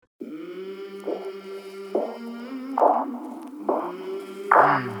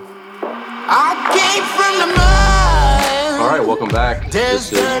All right, welcome back.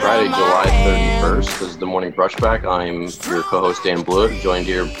 This is Friday, July 31st. This is the Morning Brushback. I'm your co-host, Dan Blewett, joined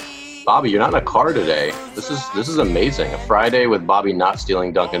here. Bobby, you're not in a car today. This is amazing. A Friday with Bobby not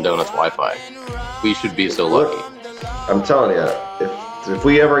stealing Dunkin' Donuts Wi-Fi. We should be so lucky. I'm telling you, if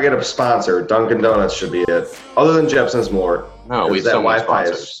we ever get a sponsor, Dunkin' Donuts should be it. Other than Jepson's More. No, we have so many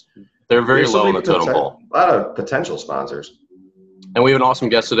sponsors. They're very low on the totem pole. A lot of potential sponsors. And we have an awesome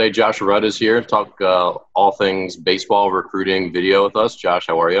guest today. Josh Rudd is here to talk all things baseball, recruiting, video with us. Josh,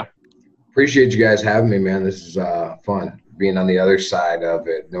 how are you? Appreciate you guys having me, man. This is fun, being on the other side of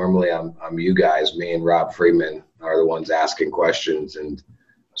it. Normally I'm you guys, me and Rob Friedman are the ones asking questions. And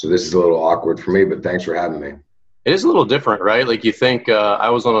so this is a little awkward for me, but thanks for having me. It is a little different, right? Like you think I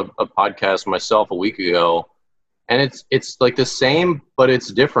was on a podcast myself a week ago, and it's like the same, but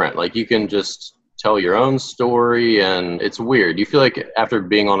it's different. Like you can just tell your own story, and it's weird. You feel like after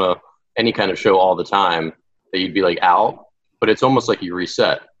being on any kind of show all the time that you'd be like out, but it's almost like you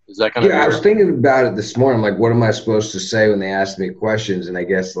reset. Is that kind of weird? I was thinking about it this morning. Like, what am I supposed to say when they ask me questions? And I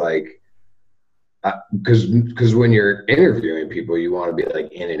guess like, because when you're interviewing people, you want to be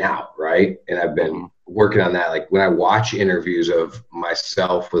like in and out, right? And I've been working on that. Like when I watch interviews of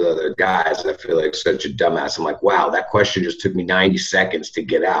myself with other guys, I feel like such a dumbass. I'm like, wow, that question just took me 90 seconds to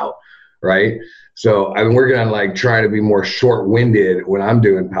get out, right? So I've been working on like trying to be more short-winded when I'm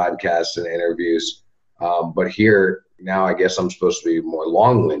doing podcasts and interviews. But here now, I guess I'm supposed to be more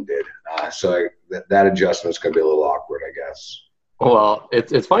long-winded. So that adjustment's going to be a little awkward, I guess. Well,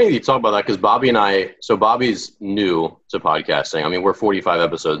 it's funny that you talk about that because Bobby's new to podcasting. I mean, we're 45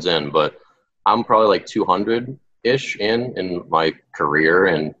 episodes in, but I'm probably like 200-ish in my career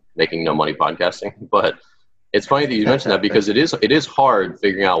and making no money podcasting. But it's funny that you mentioned that because it is hard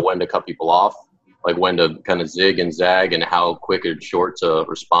figuring out when to cut people off, like when to kind of zig and zag and how quick or short to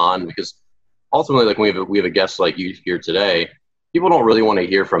respond. Because ultimately, like when we have a guest like you here today, people don't really want to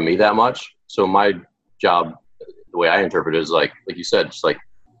hear from me that much. So my job, the way I interpret it, is like you said, just like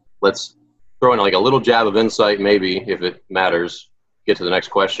let's throw in like a little jab of insight, maybe if it matters, get to the next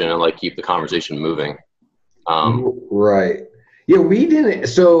question and like keep the conversation moving. Right. Yeah, we didn't.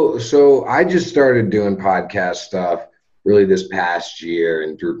 So I just started doing podcast stuff really this past year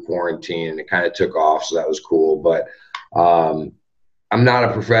and through quarantine, and it kind of took off. So that was cool. But I'm not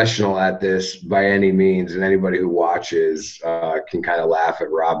a professional at this by any means. And anybody who watches can kind of laugh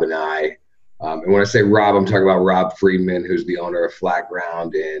at Rob and I. And when I say Rob, I'm talking about Rob Friedman, who's the owner of Flat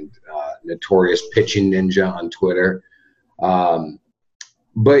Ground and Notorious Pitching Ninja on Twitter.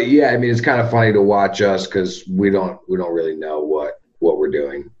 But yeah, I mean, it's kind of funny to watch us because we don't really know what we're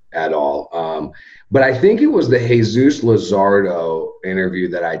doing at all. But I think it was the Jesus Luzardo interview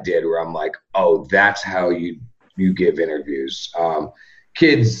that I did where I'm like, oh, that's how you give interviews.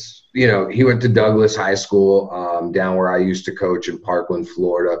 Kids, he went to Douglas High School down where I used to coach in Parkland,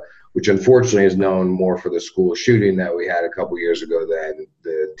 Florida, which unfortunately is known more for the school shooting that we had a couple years ago than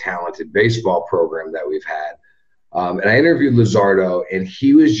the talented baseball program that we've had. And I interviewed Luzardo, and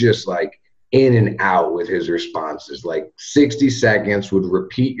he was just like in and out with his responses, like 60 seconds, would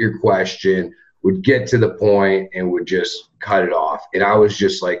repeat your question, would get to the point, and would just cut it off. And I was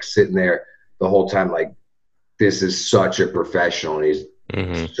just like sitting there the whole time like, this is such a professional, and he's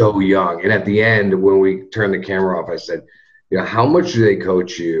so young. And at the end, when we turned the camera off, I said, how much do they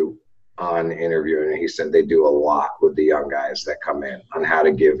coach you on interviewing? And he said they do a lot with the young guys that come in on how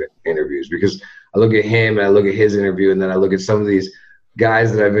to give interviews. Because I look at him and I look at his interview, and then I look at some of these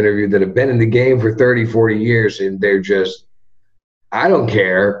guys that I've interviewed that have been in the game for 30, 40 years, and they're just, I don't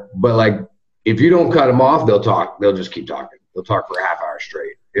care. But like, if you don't cut them off, they'll talk. They'll just keep talking. They'll talk for a half hour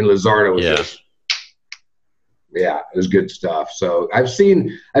straight. And Luzardo was just, it was good stuff. So I've seen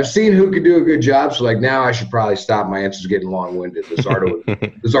who could do a good job. So like now I should probably stop. My answers getting long-winded.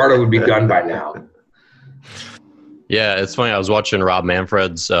 Luzardo would be done by now. Yeah, it's funny. I was watching Rob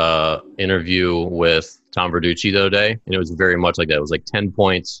Manfred's interview with Tom Verducci the other day, and it was very much like that. It was like 10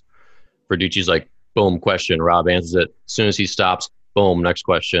 points. Verducci's like, boom, question. Rob answers it. As soon as he stops, boom, next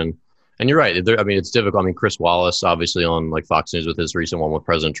question. And you're right. I mean, it's difficult. I mean, Chris Wallace, obviously on like Fox News with his recent one with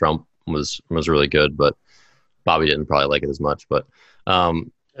President Trump was really good, but Bobby didn't probably like it as much. But I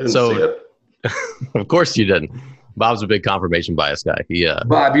didn't see it. Of course you didn't. Bob's a big confirmation bias guy.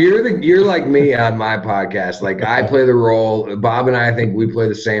 Bob, you're like me on my podcast. Like I play the role. Bob and I think we play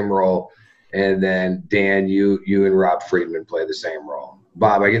the same role, and then Dan, you and Rob Friedman play the same role.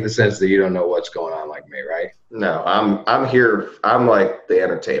 Bob, I get the sense that you don't know what's going on like me, right? No, I'm here. I'm like the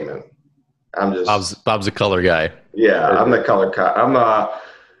entertainment. I'm just Bob's a color guy. Yeah, I'm the color guy.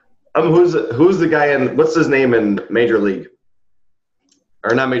 I'm who's the guy in what's his name in Major League?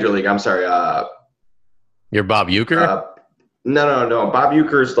 Or not Major League. I'm sorry. You're Bob Euchre? No. Bob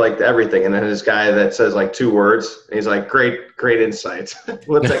Euchre's like everything, and then this guy that says like 2 words, and he's like, great insights.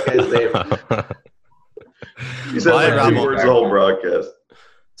 What's that guy's name? He says like 2 words the whole broadcast.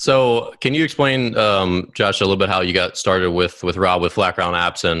 So can you explain, Josh, a little bit how you got started with Rob with Flat Ground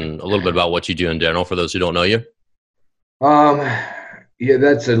Apps, and a little bit about what you do in general for those who don't know you? Yeah,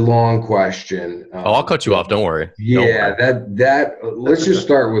 that's a long question. I'll cut you off. Don't worry. Yeah, that let's just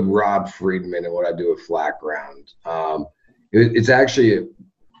start with Rob Friedman and what I do with Flat Ground. It's actually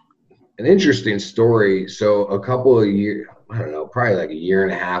an interesting story. So a couple of years, I don't know, probably like a year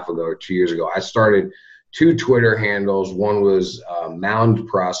and a half ago or 2 years ago, I started 2 Twitter handles. One was Mound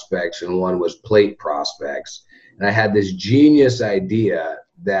Prospects and one was Plate Prospects. And I had this genius idea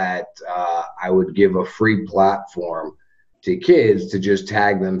that I would give a free platform to kids to just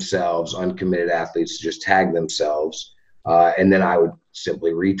tag themselves, uncommitted athletes to just tag themselves. And then I would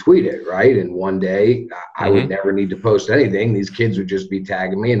simply retweet it, right? And one day I would never need to post anything. These kids would just be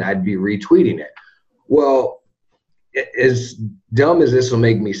tagging me and I'd be retweeting it. Well, as dumb as this will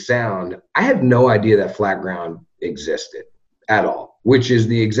make me sound, I had no idea that Flat Ground existed at all, which is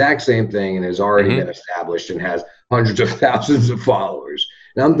the exact same thing and has already been established and has hundreds of thousands of followers.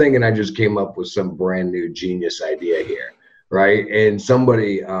 And I'm thinking I just came up with some brand new genius idea here, right? And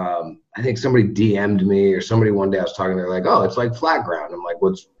somebody, I think somebody DM'd me, or somebody one day I was talking, they're like, oh, it's like Flat Ground. I'm like,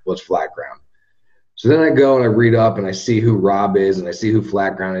 what's Flat Ground? So then I go and I read up and I see who Rob is and I see who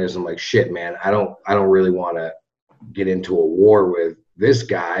Flat Ground is. I'm like, shit, man, I don't really want to get into a war with this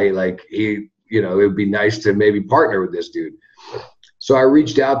guy. Like, he, it would be nice to maybe partner with this dude. So I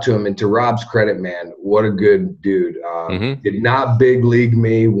reached out to him, and to Rob's credit, man, what a good dude. Did not big league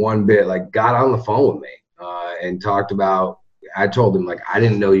me one bit, like got on the phone with me and talked about, I told him, like, I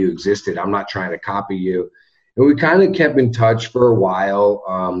didn't know you existed. I'm not trying to copy you. And we kind of kept in touch for a while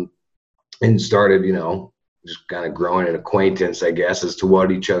and started, just kind of growing an acquaintance, I guess, as to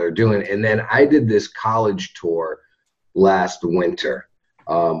what each other are doing. And then I did this college tour last winter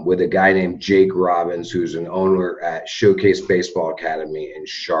with a guy named Jake Robbins, who's an owner at Showcase Baseball Academy in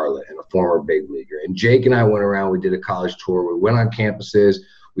Charlotte and a former big leaguer. And Jake and I went around, we did a college tour. We went on campuses.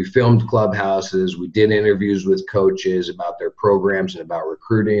 We filmed clubhouses. We did interviews with coaches about their programs and about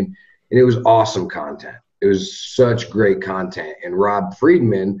recruiting. And it was awesome content. It was such great content. And Rob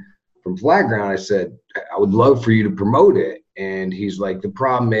Friedman from Flat Ground, I said, I would love for you to promote it. And he's like, the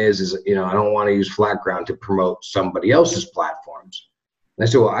problem is I don't want to use Flat Ground to promote somebody else's platforms. And I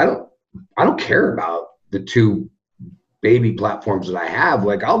said, well, I don't care about the 2 baby platforms that I have.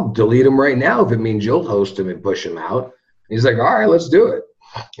 Like, I'll delete them right now if it means you'll host them and push them out. And he's like, all right, let's do it.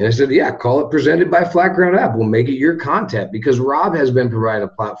 And I said, yeah, call it Presented by Flat Ground App. We'll make it your content, because Rob has been providing a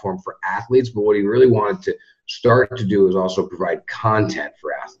platform for athletes, but what he really wanted to start to do is also provide content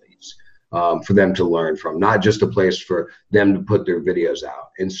for athletes, for them to learn from, not just a place for them to put their videos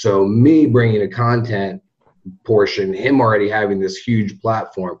out. And so me bringing a content portion, him already having this huge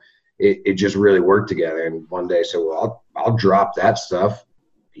platform, it just really worked together. And one day I said, well, I'll drop that stuff.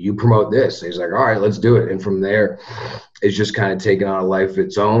 You promote this. And he's like, all right, let's do it. And from there, it's just kind of taken on a life of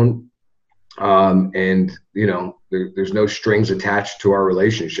its own. And, there's no strings attached to our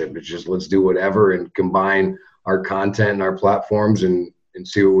relationship. It's just, let's do whatever and combine our content and our platforms and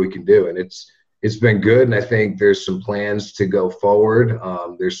see what we can do. And it's been good. And I think there's some plans to go forward.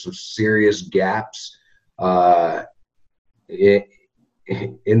 There's some serious gaps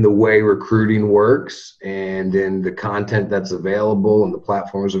in the way recruiting works and in the content that's available and the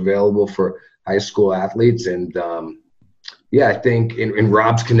platforms available for high school athletes. And I think in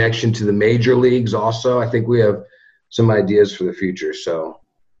Rob's connection to the major leagues also, I think we have some ideas for the future. So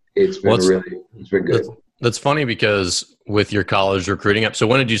it's been it's been good. That's funny, because with your college recruiting up, so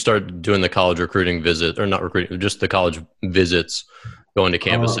when did you start doing the college recruiting visit, or not recruiting, just the college visits, going to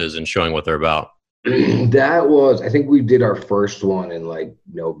campuses and showing what they're about? That was, I think we did our first one in like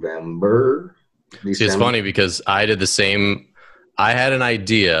November. December. See, it's funny because I did the same. I had an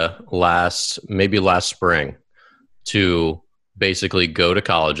idea last spring to basically go to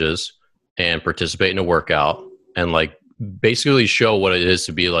colleges and participate in a workout and like basically show what it is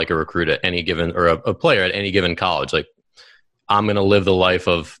to be like a recruit at any given, or a player at any given college. Like, I'm going to live the life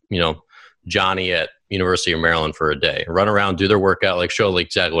of, Johnny at University of Maryland for a day, run around, do their workout, like show like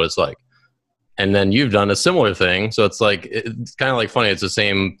exactly what it's like. And then you've done a similar thing. So it's like, it's kind of like funny. It's the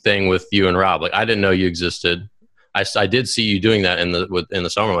same thing with you and Rob. Like, I didn't know you existed. I did see you doing that in the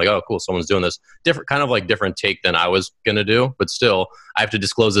summer. I'm like, oh, cool, someone's doing this. Different take than I was going to do. But still, I have to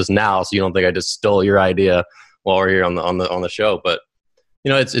disclose this now so you don't think I just stole your idea while we're here on the show. But,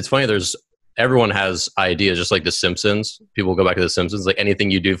 it's funny. There's everyone has ideas, just like The Simpsons. People go back to The Simpsons, like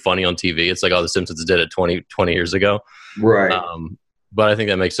anything you do funny on TV, it's like, oh, The Simpsons did it 20 years ago. Right. But I think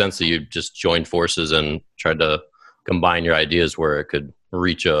that makes sense that you just joined forces and tried to combine your ideas where it could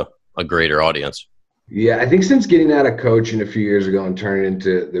reach a greater audience. Yeah, I think since getting out of coaching a few years ago and turning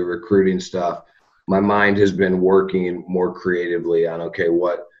into the recruiting stuff, my mind has been working more creatively on, okay,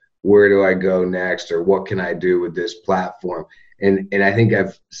 where do I go next, or what can I do with this platform? And I think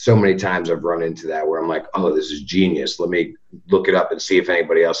so many times I've run into that where I'm like, oh, this is genius. Let me look it up and see if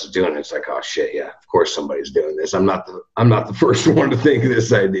anybody else is doing it. It's like, oh shit, yeah, of course somebody's doing this. I'm not the first one to think of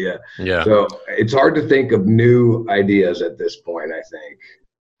this idea. Yeah. So it's hard to think of new ideas at this point, I think.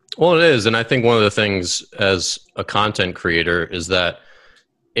 Well, it is. And I think one of the things as a content creator is that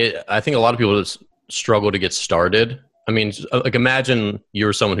I think a lot of people just struggle to get started. I mean, like imagine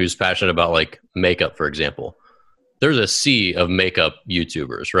you're someone who's passionate about like makeup, for example. There's a sea of makeup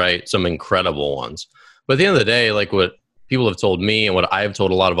YouTubers, right? Some incredible ones. But at the end of the day, like what people have told me and what I've told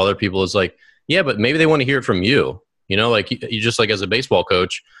a lot of other people is like, yeah, but maybe they want to hear it from you. You know, like you just like as a baseball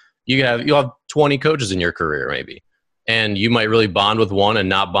coach, you'll have 20 coaches in your career maybe. And you might really bond with one and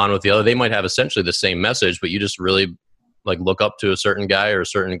not bond with the other. They might have essentially the same message, but you just really like look up to a certain guy or a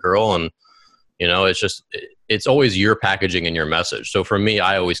certain girl. And, you know, it's always your packaging and your message. So for me,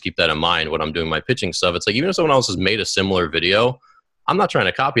 I always keep that in mind when I'm doing my pitching stuff. It's like, even if someone else has made a similar video, I'm not trying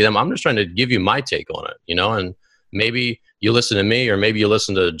to copy them. I'm just trying to give you my take on it, you know, and maybe you listen to me, or maybe you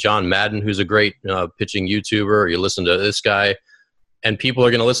listen to John Madden, who's a great pitching YouTuber, or you listen to this guy, and people are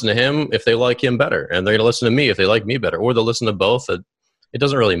going to listen to him if they like him better. And they're going to listen to me if they like me better, or they'll listen to both. It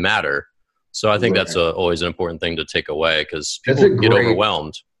doesn't really matter. So I think that's always an important thing to take away, because people get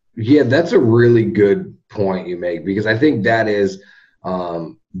overwhelmed. Yeah, that's a really good point you make, because I think that is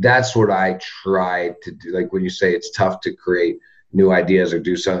that's what I try to do. Like when you say it's tough to create new ideas or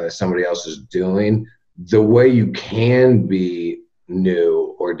do something that somebody else is doing, the way you can be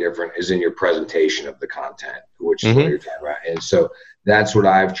new or different is in your presentation of the content, which is what you're talking about. And so that's what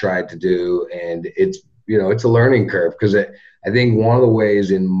I've tried to do. And it's, you know, it's a learning curve, because I think one of the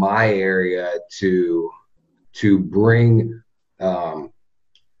ways in my area to bring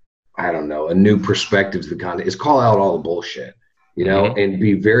I don't know, a new perspective to the content is call out all the bullshit, you know, and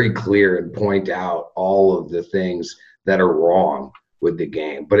be very clear and point out all of the things that are wrong with the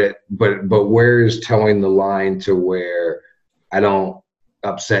game. But where is towing the line to where I don't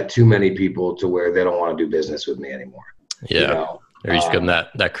upset too many people to where they don't want to do business with me anymore? Yeah. You know? Or you just give them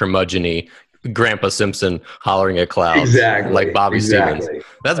that curmudgeon-y Grandpa Simpson hollering at clouds. Exactly. Like Bobby Stevens.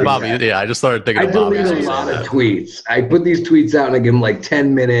 That's Bobby. Yeah, I just started thinking of Bobby. I delete a lot of tweets. I put these tweets out and I give them like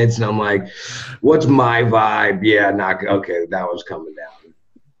 10 minutes and I'm like, what's my vibe? Yeah, okay, that was coming down.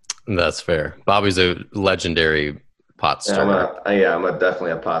 That's fair. Bobby's a legendary pot stirrer. I'm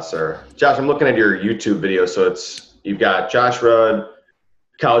definitely a pot stirrer. Josh, I'm looking at your YouTube video. So you've got Josh Rudd,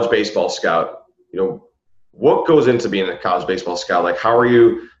 college baseball scout. You know, what goes into being a college baseball scout? Like, how are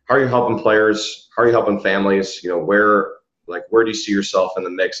you helping players? How are you helping families? You know, where do you see yourself in the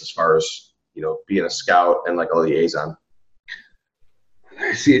mix as far as, you know, being a scout and like a liaison?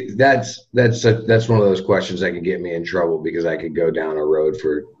 See, that's one of those questions that can get me in trouble, because I could go down a road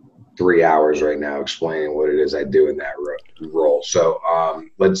for 3 hours right now explaining what it is I do in that role. So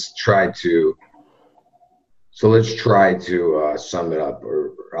let's try to sum it up,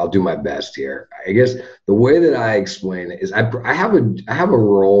 or I'll do my best here. I guess the way that I explain it is I have a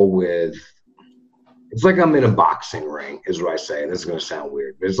role with, it's like I'm in a boxing ring is what I say. And this is going to sound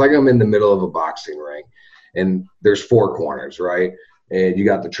weird, but it's like I'm in the middle of a boxing ring and there's 4 corners, right? And you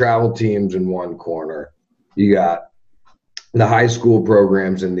got the travel teams in one corner. You got the high school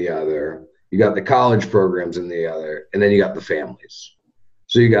programs in the other. You got the college programs in the other. And then you got the families.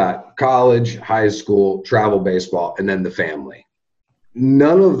 So you got college, high school, travel baseball, and then the family.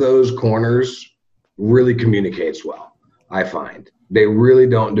 None of those corners really communicates well, I find. They really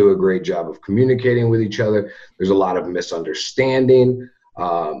don't do a great job of communicating with each other. There's a lot of misunderstanding.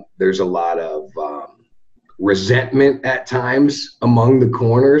 There's a lot of resentment at times among the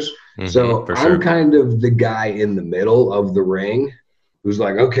corners. So I'm kind of the guy in the middle of the ring who's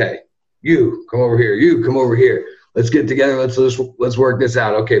like, okay, you come over here, you come over here. Let's get together. Let's work this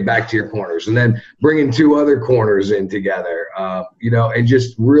out. Okay, back to your corners, and then bringing 2 other corners in together. You know, and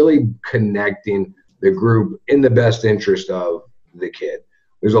just really connecting the group in the best interest of the kid.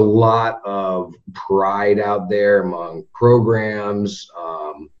 There's a lot of pride out there among programs.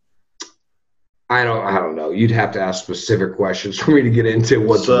 I don't know. You'd have to ask specific questions for me to get into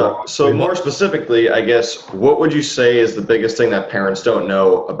what's wrong. So more specifically, I guess, what would you say is the biggest thing that parents don't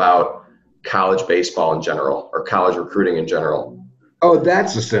know about college baseball in general, or college recruiting in general? Oh,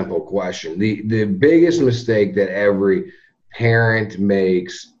 that's a simple question. The biggest mistake that every parent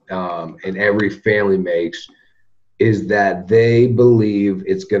makes and every family makes is that they believe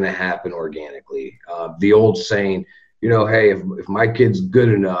it's going to happen organically. The old saying, hey, if my kid's good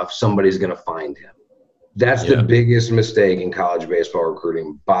enough, somebody's going to find him. That's the biggest mistake in college baseball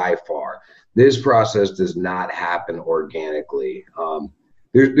recruiting by far. This process does not happen organically.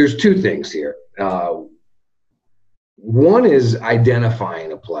 There's two things here. One is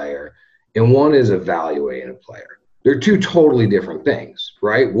identifying a player, and one is evaluating a player. They're two totally different things,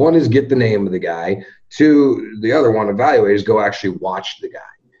 right? One is get the name of the guy. Two, the other one, evaluate, is go actually watch the guy.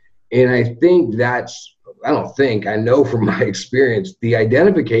 And I know from my experience, the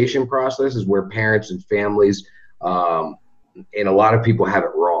identification process is where parents and families and a lot of people have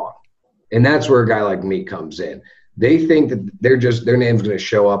it wrong. And that's where a guy like me comes in. They think that their name's going to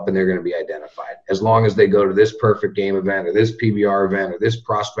show up and they're going to be identified as long as they go to this perfect game event or this PBR event or this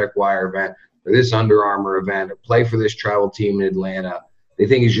Prospect Wire event or this Under Armour event or play for this travel team in Atlanta. They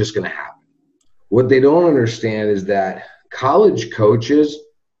think it's just going to happen. What they don't understand is that college coaches,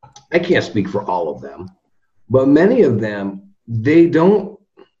 I can't speak for all of them, but many of them, I don't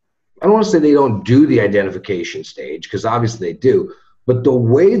want to say they don't do the identification stage, because obviously they do. But the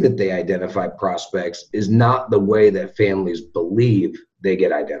way that they identify prospects is not the way that families believe they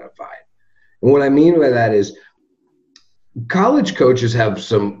get identified. And what I mean by that is college coaches have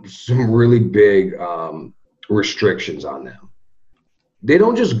some really big restrictions on them. They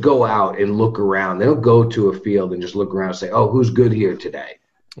don't just go out and look around. They don't go to a field and just look around and say, oh, who's good here today?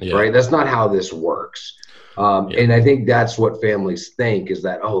 Yeah. Right? That's not how this works. And I think that's what families think is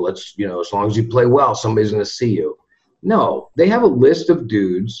that, oh, let's, as long as you play well, somebody's going to see you. No, they have a list of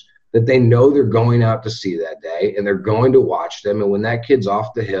dudes that they know they're going out to see that day, and they're going to watch them. And when that kid's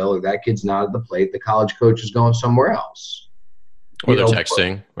off the hill or that kid's not at the plate, the college coach is going somewhere else. Or they're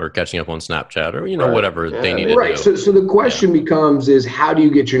texting or catching up on Snapchat or, whatever they need to do. Right. So the question becomes is how do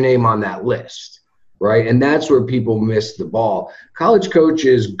you get your name on that list? Right. And that's where people miss the ball. College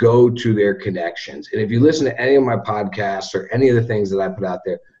coaches go to their connections. And if you listen to any of my podcasts or any of the things that I put out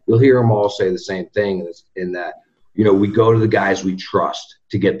there, you'll hear them all say the same thing in that, we go to the guys we trust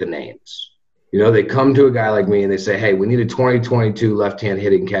to get the names. They come to a guy like me and they say, hey, we need a 2022 left-hand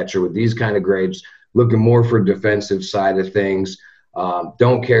hitting catcher with these kind of grades, looking more for defensive side of things.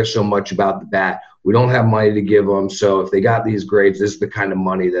 Don't care so much about the bat. We don't have money to give them. So if they got these grades, this is the kind of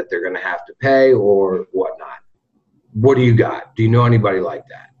money that they're going to have to pay or whatnot. What do you got? Do you know anybody like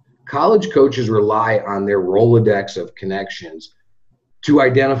that? College coaches rely on their Rolodex of connections to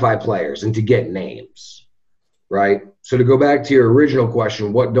identify players and to get names. Right? So to go back to your original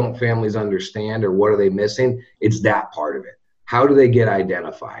question, what don't families understand or what are they missing? It's that part of it. How do they get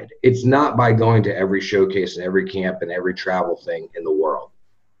identified? It's not by going to every showcase and every camp and every travel thing in the world.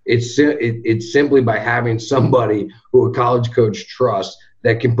 It's simply by having somebody who a college coach trusts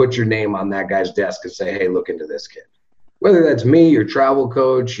that can put your name on that guy's desk and say, hey, look into this kid. Whether that's me, your travel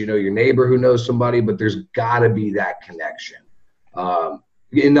coach, your neighbor who knows somebody, but there's got to be that connection.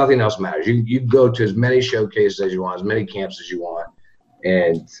 And nothing else matters. You go to as many showcases as you want, as many camps as you want.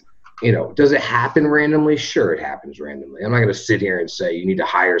 And, does it happen randomly? Sure, it happens randomly. I'm not going to sit here and say you need to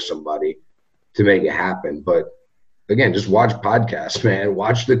hire somebody to make it happen. But, again, just watch podcasts, man.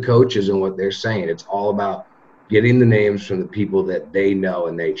 Watch the coaches and what they're saying. It's all about getting the names from the people that they know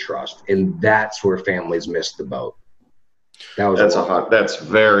and they trust. And that's where families miss the boat. That's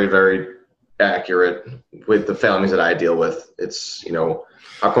very, very accurate with the families that I deal with. It's,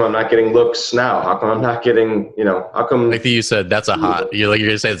 how come I'm not getting looks now? How come I'm not getting, how come? Like you said, that's a hot, you're going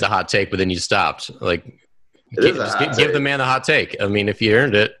to say it's a hot take, but then you stopped. Like, give the man the hot take. I mean, if you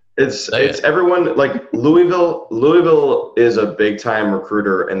earned it. It's everyone, like Louisville is a big time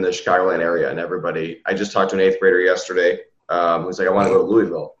recruiter in the Chicagoland area, and everybody, I just talked to an 8th grader yesterday who's like, I want to go to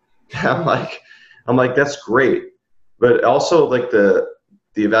Louisville. I'm like, that's great. But also like the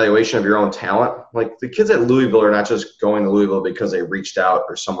evaluation of your own talent. Like the kids at Louisville are not just going to Louisville because they reached out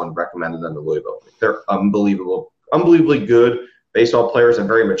or someone recommended them to Louisville. They're unbelievably good baseball players and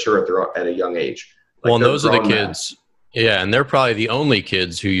very mature at a young age. Well, and those are the kids. Yeah, and they're probably the only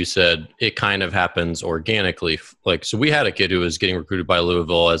kids who you said it kind of happens organically. Like, so we had a kid who was getting recruited by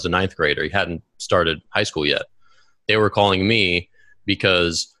Louisville as a 9th grader. He hadn't started high school yet. They were calling me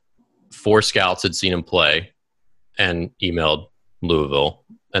because 4 scouts had seen him play and emailed Louisville,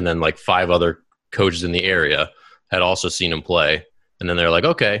 and then like 5 other coaches in the area had also seen him play, and then they're like,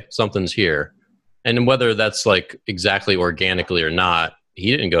 okay, something's here. And whether that's like exactly organically or not,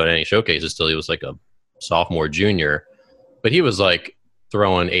 he didn't go to any showcases till he was like a sophomore, junior, but he was like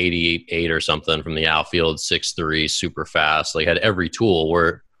throwing 88 or something from the outfield, 6'3", super fast, like had every tool,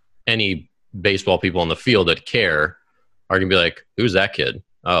 where any baseball people on the field that care are going to be like, who's that kid?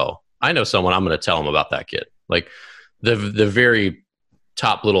 Oh, I know someone, I'm going to tell them about that kid. Like the very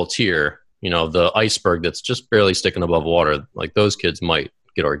top little tier, the iceberg that's just barely sticking above water, like those kids might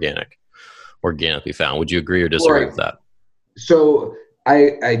get organically found. Would you agree or disagree with that? So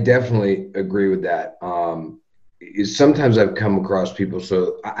I definitely agree with that. Sometimes I've come across people.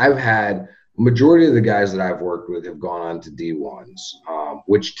 So I've had majority of the guys that I've worked with have gone on to D1s,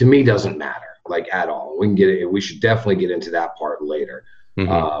 which to me doesn't matter like at all. We can get it. We should definitely get into that part later.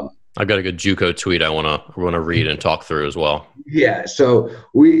 Mm-hmm. I've got a good JUCO tweet I want to read and talk through as well. Yeah. So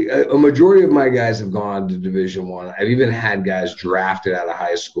a majority of my guys have gone to Division I. I've even had guys drafted out of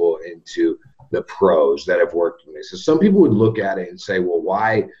high school into the pros that have worked with me. So some people would look at it and say, well,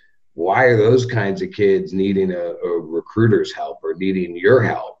 why are those kinds of kids needing a recruiter's help or needing your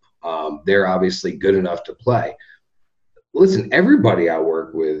help? They're obviously good enough to play. Listen, everybody I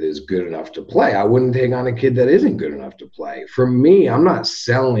work with is good enough to play. I wouldn't take on a kid that isn't good enough to play. For me, I'm not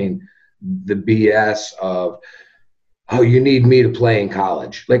selling the BS of, oh, you need me to play in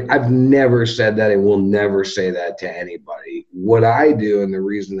college. Like, I've never said that and will never say that to anybody. What I do, and the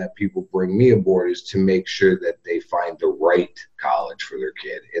reason that people bring me aboard, is to make sure that they find the right college for their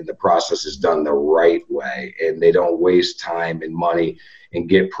kid and the process is done the right way and they don't waste time and money and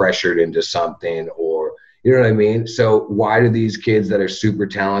get pressured into something, or you know what I mean? So why do these kids that are super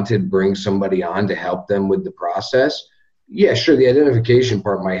talented bring somebody on to help them with the process? Yeah, sure, the identification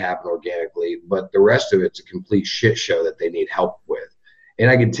part might happen organically, but the rest of it's a complete shit show that they need help with.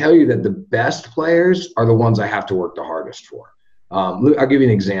 And I can tell you that the best players are the ones I have to work the hardest for. I'll give you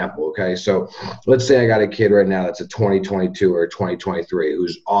an example, okay? So let's say I got a kid right now that's a 2022 or a 2023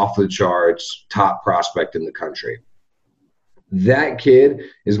 who's off the charts, top prospect in the country. That kid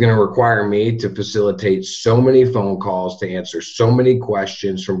is going to require me to facilitate so many phone calls, to answer so many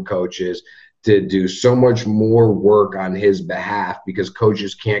questions from coaches, to do so much more work on his behalf because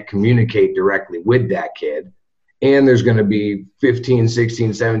coaches can't communicate directly with that kid. And there's going to be 15,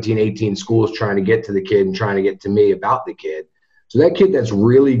 16, 17, 18 schools trying to get to the kid and trying to get to me about the kid. So that kid that's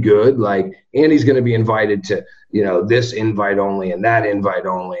really good, and he's going to be invited to, this invite only and that invite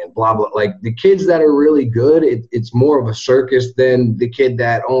only and blah, blah. Like the kids that are really good, it's more of a circus than the kid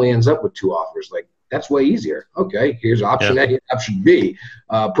that only ends up with 2 offers. Like, that's way easier. Okay, here's option A and option B.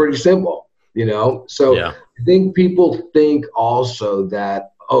 Pretty simple, So I think people think also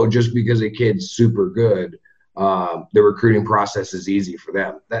that, just because a kid's super good, the recruiting process is easy for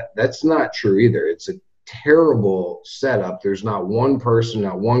them. That's not true either. It's a terrible setup. There's not one person,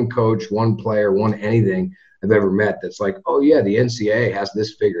 not one coach, one player, one anything I've ever met that's like, oh yeah, the NCAA has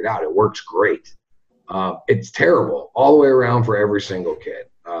this figured out. It works great. It's terrible all the way around for every single kid,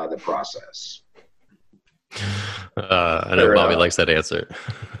 the process. I know Bobby likes that answer.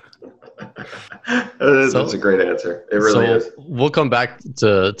 That's a great answer. It really is. We'll come back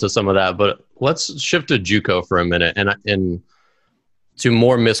to some of that, but let's shift to JUCO for a minute and to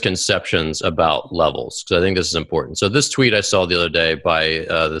more misconceptions about levels, because I think this is important. So this tweet I saw the other day by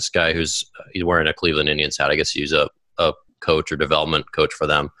this guy he's wearing a Cleveland Indians hat. I guess he's a coach or development coach for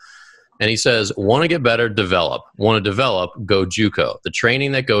them. And he says, want to get better, develop. Want to develop, go JUCO. The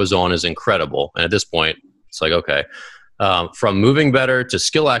training that goes on is incredible. And at this point, it's like, okay. From moving better to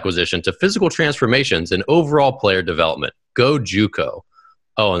skill acquisition to physical transformations and overall player development, go JUCO.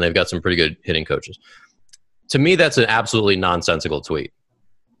 Oh, and they've got some pretty good hitting coaches. To me, that's an absolutely nonsensical tweet.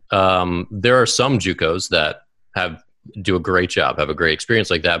 There are some JUCOs that do a great job, have a great experience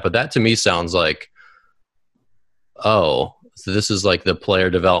like that, but that to me sounds like, so this is like the player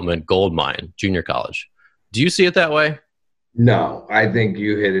development gold mine, junior college. Do you see it that way? No, I think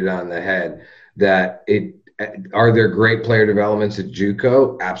you hit it on the head. Are there great player developments at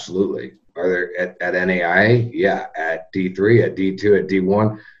JUCO? Absolutely. Are there at NAIA? Yeah. At D3, at D2, at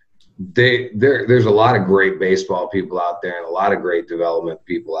D1. There's a lot of great baseball people out there and a lot of great development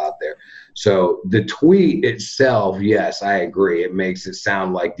people out there. So the tweet itself, yes, I agree. It makes it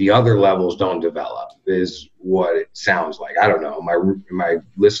sound like the other levels don't develop is what it sounds like. I don't know. Am I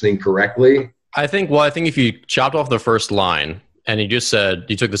listening correctly? I think if you chopped off the first line and you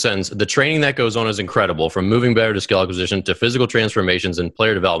took the sentence, the training that goes on is incredible, from moving better to skill acquisition to physical transformations and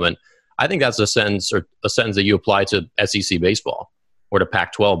player development. I think that's a sentence that you apply to SEC baseball or to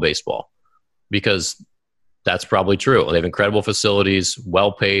Pac-12 baseball, because that's probably true. They have incredible facilities,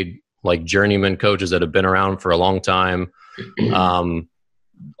 well-paid, like journeyman coaches that have been around for a long time,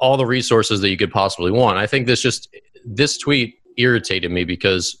 all the resources that you could possibly want. I think this tweet irritated me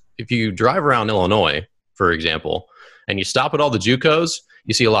because if you drive around Illinois, for example, And you stop at all the JUCOs,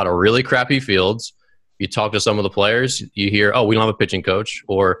 you see a lot of really crappy fields. You talk to some of the players, you hear, oh, we don't have a pitching coach,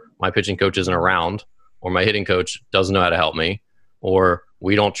 or my pitching coach isn't around, or my hitting coach doesn't know how to help me, or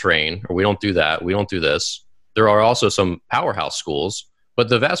we don't train, or we don't do that, we don't do this. There are also some powerhouse schools, but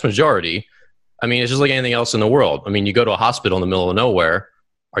the vast majority, I mean, it's just like anything else in the world. I mean, you go to a hospital in the middle of nowhere,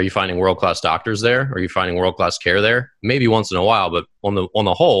 are you finding world-class doctors there? Are you finding world-class care there? Maybe once in a while, but on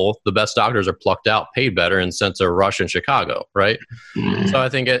the whole, the best doctors are plucked out, paid better, and sent to Rush and Chicago, right? So I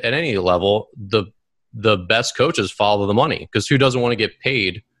think at any level, the best coaches follow the money, because who doesn't want to get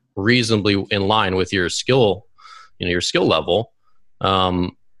paid reasonably in line with your skill, your skill level?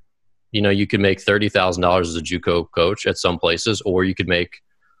 You could make $30,000 as a JUCO coach at some places, or you could make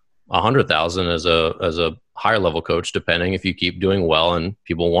 $100,000 as a higher level coach, depending if you keep doing well and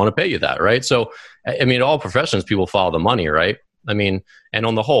people want to pay you that, right? So, I mean, all professions, people follow the money, right? I mean, and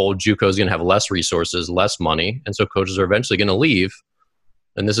on the whole, JUCO is going to have less resources, less money, and so coaches are eventually going to leave.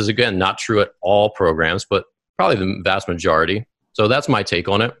 And this is, again, not true at all programs, but probably the vast majority. So that's my take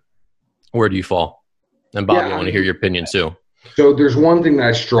on it. Where do you fall? And Bobby, I want to hear your opinion too. So there's one thing that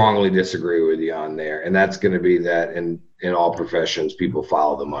I strongly disagree with you on there, and that's going to be that in all professions, people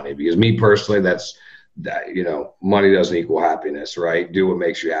follow the money. Because me personally, that's money doesn't equal happiness, right? Do what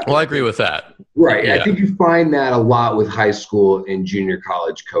makes you happy. Well, I agree with that. Right. Yeah. I think you find that a lot with high school and junior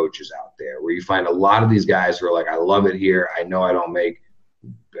college coaches out there, where you find a lot of these guys who are like, I love it here. I know I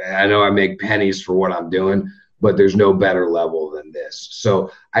make pennies for what I'm doing, but there's no better level than this.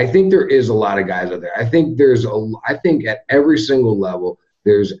 So I think there is a lot of guys out there. I think at every single level,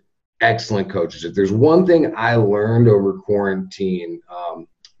 there's excellent coaches. If there's one thing I learned over quarantine,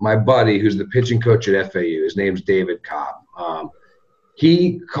 my buddy, who's the pitching coach at FAU, his name's David Cobb.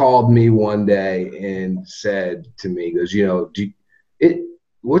 He called me one day and said to me, he goes,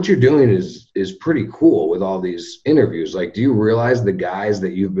 what you're doing is pretty cool with all these interviews. Like, do you realize the guys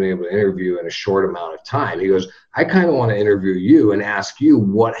that you've been able to interview in a short amount of time? He goes, I kind of want to interview you and ask you,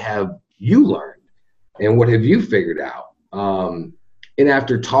 what have you learned and what have you figured out? And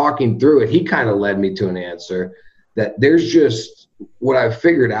after talking through it, he kind of led me to an answer that there's just, what I've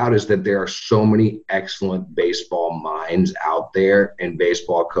figured out is that there are so many excellent baseball minds out there and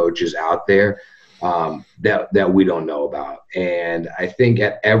baseball coaches out there that we don't know about. And I think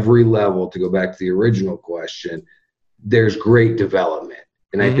at every level, to go back to the original question, there's great development.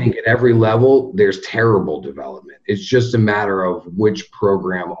 And I think at every level, there's terrible development. It's just a matter of which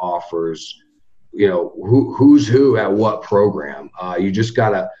program offers, who's who at what program.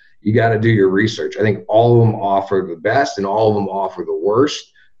 You gotta do your research. I think all of them offer the best and all of them offer the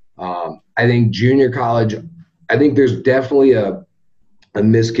worst. I think junior college, I think there's definitely a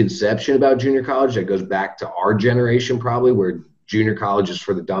misconception about junior college that goes back to our generation, probably, where junior college is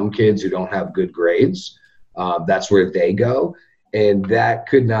for the dumb kids who don't have good grades. That's where they go. And that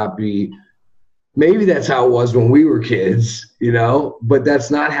could not be, maybe that's how it was when we were kids, but that's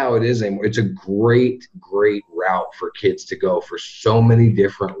not how it is anymore. It's a great, great route for kids to go for so many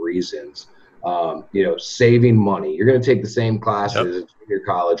different reasons. Saving money. You're going to take the same classes at junior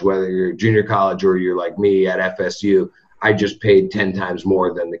college, whether you're junior college or you're like me at FSU. I just paid 10 times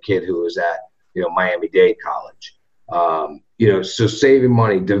more than the kid who was at, Miami-Dade College. So saving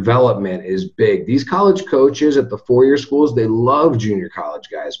money, development is big. These college coaches at the four-year schools, they love junior college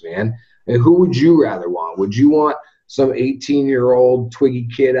guys, man. And who would you rather want? Would you want some 18-year-old twiggy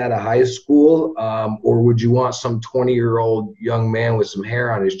kid out of high school, or would you want some 20-year-old young man with some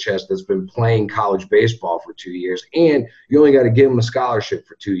hair on his chest that's been playing college baseball for 2 years, and you only got to give him a scholarship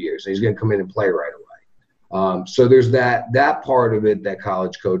for 2 years, and he's going to come in and play right away? So there's that part of it that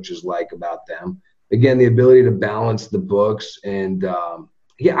college coaches like about them. Again, the ability to balance the books and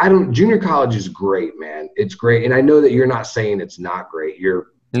junior college is great, man. It's great. And I know that you're not saying it's not great.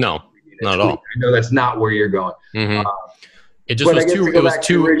 No, not at all. I know that's not where you're going. Mm-hmm. It just was too, it was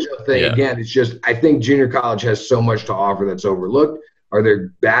too, original thing. Yeah. Again, it's just, I think junior college has so much to offer that's overlooked. Are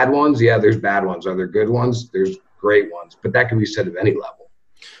there bad ones? Yeah, there's bad ones. Are there good ones? There's great ones, but that can be said of any level.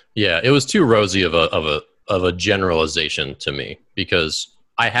 Yeah. It was too rosy of a generalization to me, because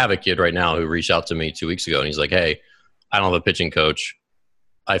I have a kid right now who reached out to me 2 weeks ago and he's like, hey, I don't have a pitching coach.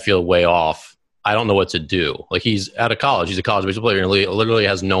 I feel way off. I don't know what to do. Like, he's out of college. He's a college baseball player and literally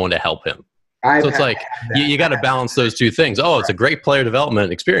has no one to help him. So it's like, you got to balance those two things. Oh, it's a great player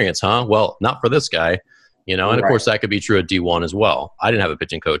development experience, huh? Well, not for this guy, and of course that could be true at D1 as well. I didn't have a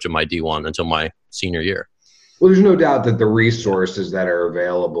pitching coach at my D1 until my senior year. Well, there's no doubt that the resources that are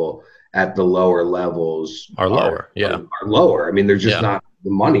available at the lower levels are lower. Are lower. I mean, there's just not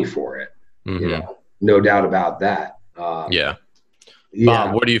the money for it. Mm-hmm. No doubt about that. Bob,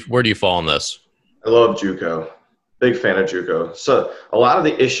 where do you fall on this? I love JUCO. Big fan of JUCO. So a lot of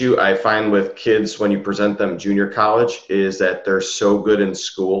the issue I find with kids when you present them junior college is that they're so good in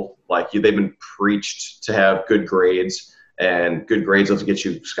school. Like they've been preached to have good grades, and good grades will get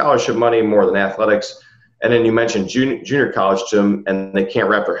you scholarship money more than athletics. And then you mentioned junior college to them, and they can't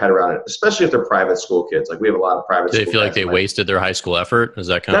wrap their head around it, especially if they're private school kids. Like we have a lot of private. Do they school feel like they wasted their high school effort? Is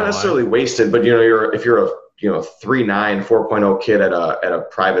that kind not of necessarily wasted, but if you're a 3.9, 4.0 kid at a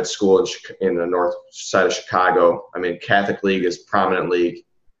private school in the north side of Chicago. I mean, Catholic League is prominent league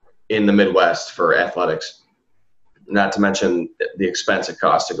in the Midwest for athletics. Not to mention the expense it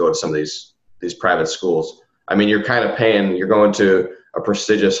costs to go to some of these private schools. I mean, you're kind of paying. You're going to a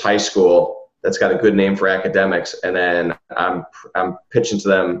prestigious high school that's got a good name for academics, and then I'm pitching to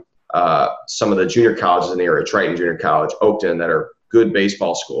them some of the junior colleges in the area, Triton Junior College, Oakton, that are good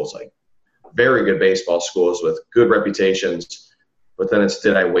baseball schools, like very good baseball schools with good reputations. But then it's,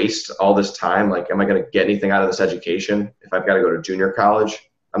 did I waste all this time? Like, am I going to get anything out of this education if I've got to go to junior college?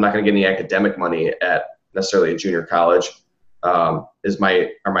 I'm not going to get any academic money at necessarily a junior college. Are my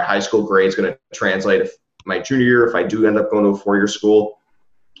high school grades going to translate if my junior year if I do end up going to a 4-year school?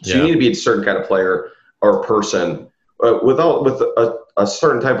 So you need to be a certain kind of player or person with a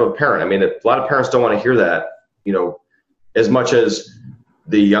certain type of parent. I mean, a lot of parents don't want to hear that, as much as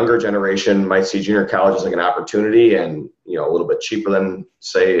the younger generation might see junior college as like an opportunity and, a little bit cheaper than,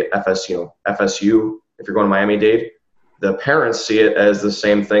 say, FSU, if you're going to Miami-Dade. The parents see it as the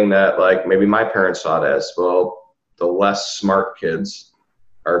same thing that, like, maybe my parents saw it as. Well, the less smart kids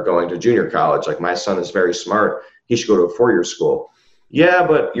are going to junior college. Like, my son is very smart. He should go to a 4-year school. Yeah,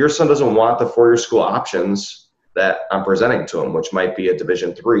 but your son doesn't want the 4-year school options that I'm presenting to him, which might be a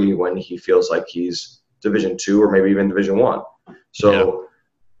Division III when he feels like he's Division II or maybe even Division I. So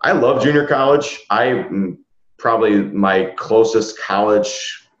I love junior college. Probably my closest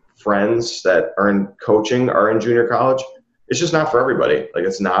college friends that are in coaching are in junior college. It's just not for everybody. Like,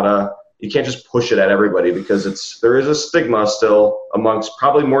 it's not you can't just push it at everybody because there is a stigma still amongst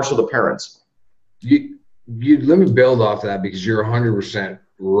probably more so the parents. Let me build off that because you're 100%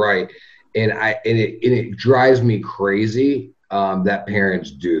 right, and it drives me crazy that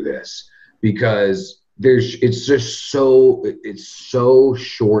parents do this because it's so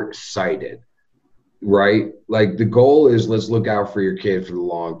short-sighted, right? Like, the goal is, let's look out for your kid for the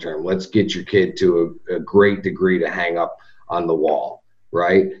long term. Let's get your kid to a great degree to hang up on the wall,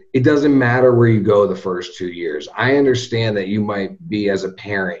 right? It doesn't matter where you go the first 2 years. I understand that you might be, as a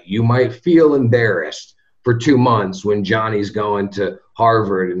parent, you might feel embarrassed for 2 months when Johnny's going to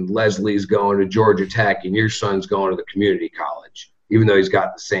Harvard and Leslie's going to Georgia Tech and your son's going to the community college, even though he's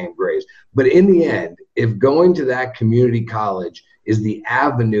got the same grades. But in the end, if going to that community college is the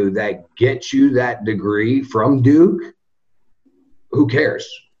avenue that gets you that degree from Duke, who cares?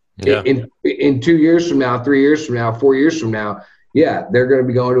 Yeah. In 2 years from now, 3 years from now, 4 years from now, yeah, they're going to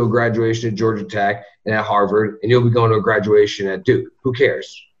be going to a graduation at Georgia Tech and at Harvard, and you'll be going to a graduation at Duke. Who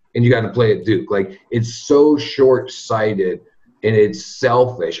cares? And you got to play at Duke. Like, it's so short-sighted and it's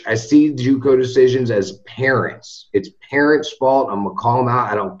selfish. I see JUCO decisions as parents. It's parents' fault. I'm going to call them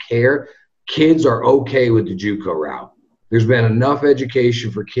out. I don't care. Kids are okay with the JUCO route. There's been enough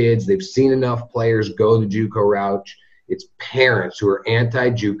education for kids. They've seen enough players go the JUCO route. It's parents who are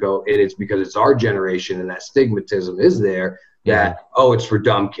anti-JUCO, and it's because it's our generation and that stigmatism is there that, it's for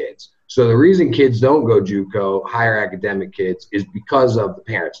dumb kids. So the reason kids don't go JUCO, higher academic kids, is because of the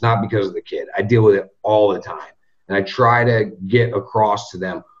parents, not because of the kid. I deal with it all the time. And I try to get across to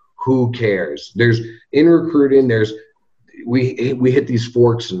them, who cares? In recruiting, we hit these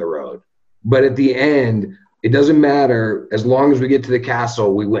forks in the road. But at the end, it doesn't matter. As long as we get to the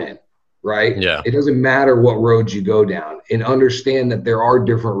castle, we win, right? Yeah. It doesn't matter what roads you go down. And understand that there are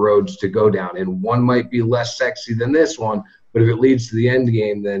different roads to go down. And one might be less sexy than this one, but if it leads to the end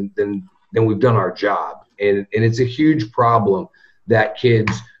game, then we've done our job. And it's a huge problem that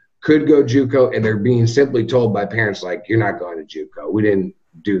kids could go JUCO and they're being simply told by parents, like, you're not going to JUCO. We didn't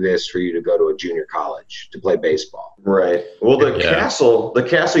do this for you to go to a junior college to play baseball. Right. Well, the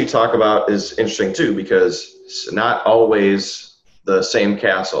castle you talk about is interesting too, because it's not always the same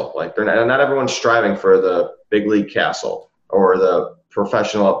castle. Like, not everyone's striving for the big league castle or the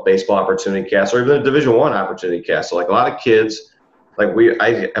professional baseball opportunity castle or even a Division I opportunity castle. Like, a lot of kids,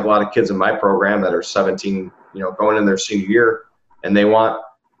 I have a lot of kids in my program that are 17, going in their senior year, and they want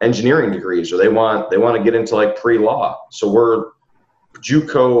engineering degrees or they want to get into like pre-law. So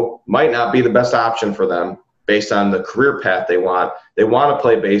JUCO might not be the best option for them based on the career path they want. They want to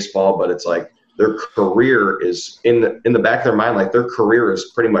play baseball, but it's like their career is in the back of their mind. Like, their career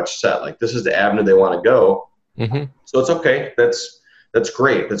is pretty much set. Like, this is the avenue they want to go. So it's okay. That's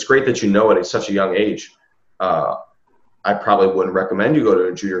great. That's great that you know it at such a young age. I probably wouldn't recommend you go to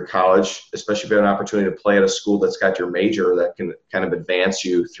a junior college, especially if you have an opportunity to play at a school that's got your major that can kind of advance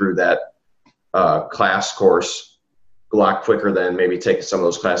you through that class course a lot quicker than maybe taking some of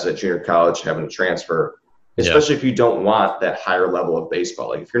those classes at junior college, having to transfer, especially if you don't want that higher level of baseball.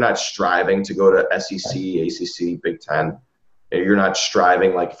 Like if you're not striving to go to SEC, ACC, Big Ten, and you're not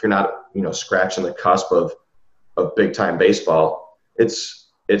striving, like if you're not, scratching the cusp of big time baseball, it's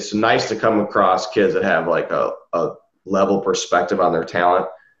nice to come across kids that have like a level perspective on their talent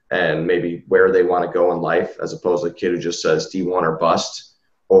and maybe where they want to go in life, as opposed to a kid who just says D1 or bust,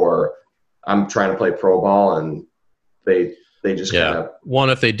 or I'm trying to play pro ball, and they just kind of. One,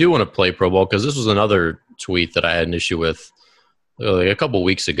 if they do want to play pro ball, because this was another tweet that I had an issue with like a couple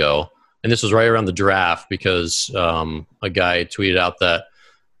weeks ago, and this was right around the draft, because a guy tweeted out that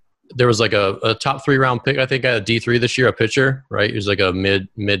there was like a top 3 round pick, I think at a D3 this year, a pitcher, right? He was like a mid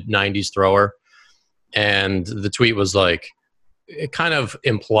 90s thrower. And the tweet was like kind of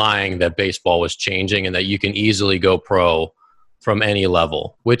implying that baseball was changing and that you can easily go pro from any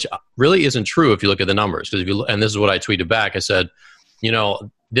level, which really isn't true if you look at the numbers. Because and this is what I tweeted back. I said,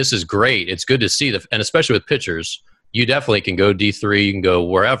 this is great. It's good to see and especially with pitchers, you definitely can go D3, you can go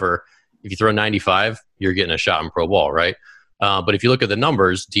wherever. If you throw 95, you're getting a shot in pro ball, right? But if you look at the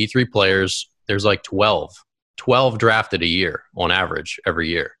numbers, D3 players, there's like 12 drafted a year on average every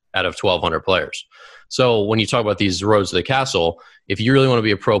year out of 1,200 players. So when you talk about these roads to the castle, if you really want to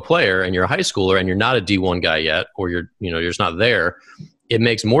be a pro player and you're a high schooler and you're not a D1 guy yet, or you're just not there, it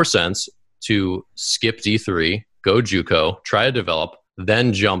makes more sense to skip D3, go JUCO, try to develop,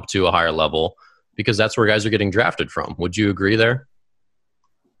 then jump to a higher level, because that's where guys are getting drafted from. Would you agree there?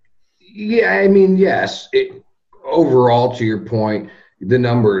 Yeah, I mean, yes. Overall, to your point, the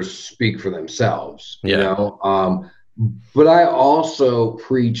numbers speak for themselves. But I also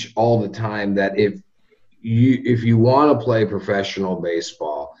preach all the time that if you want to play professional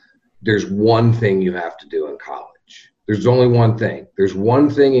baseball, there's one thing you have to do in college. There's only one thing. There's one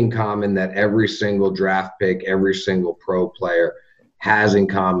thing in common that every single draft pick, every single pro player has in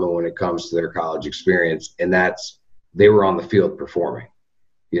common when it comes to their college experience, and that's they were on the field performing.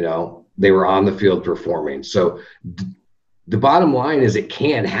 They were on the field performing. So the bottom line is it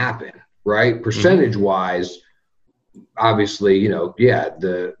can happen, right? Percentage-wise, obviously,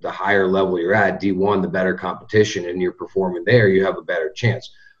 the higher level you're at, D1, the better competition, and you're performing there, you have a better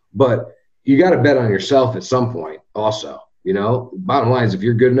chance. But you got to bet on yourself at some point also. Bottom line is if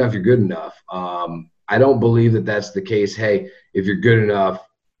you're good enough, you're good enough. I don't believe that that's the case. Hey, if you're good enough,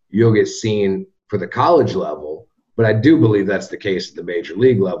 you'll get seen for the college level. But I do believe that's the case at the major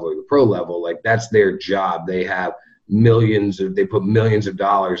league level or the pro level. Like that's their job. They have they put millions of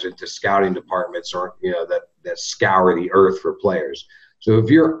dollars into scouting departments or, that scour the earth for players. So if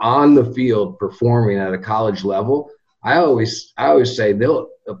you're on the field performing at a college level, I always say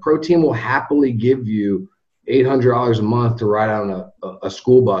a pro team will happily give you $800 a month to ride on a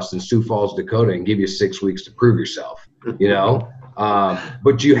school bus in Sioux Falls, Dakota, and give you 6 weeks to prove yourself,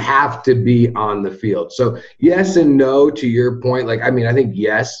 but you have to be on the field. So yes and no to your point. I think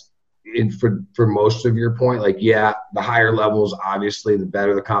yes, for most of your point, the higher levels, obviously the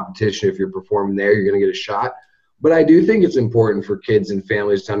better the competition. If you're performing there, you're going to get a shot. But I do think it's important for kids and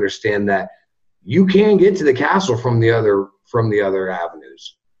families to understand that you can get to the castle from the other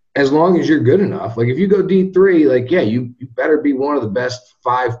avenues, as long as you're good enough. Like if you go D3, you better be one of the best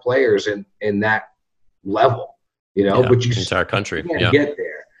 5 players in that level, but you entire country can't get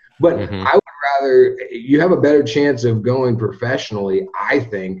there. But I would rather you have a better chance of going professionally, I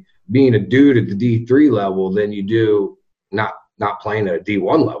think, being a dude at the D3 level than you do not playing at a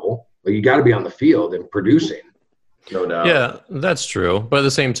D1 level. You got to be on the field and producing. No doubt. Yeah, that's true. But at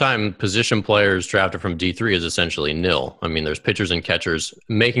the same time, position players drafted from D3 is essentially nil. I mean, there's pitchers and catchers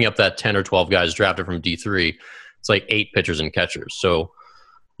making up that 10 or 12 guys drafted from D3. It's like 8 pitchers and catchers. So,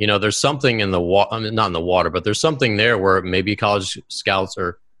 there's something in the water, not in the water, but there's something there where maybe college scouts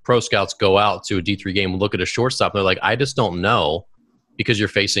or pro scouts go out to a D3 game and look at a shortstop. And they're like, I just don't know, because you're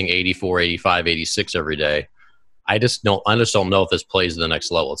facing 84, 85, 86 every day. I just don't know if this plays to the next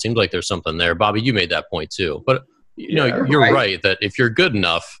level. It seems like there's something there. Bobby, you made that point too. But you're right that if you're good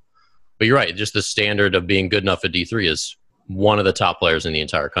enough, but you're right, just the standard of being good enough at D3 is one of the top players in the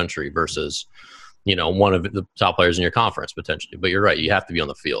entire country versus, one of the top players in your conference potentially. But you're right, you have to be on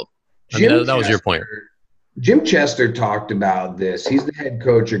the field. That was your point. Jim Chester talked about this. He's the head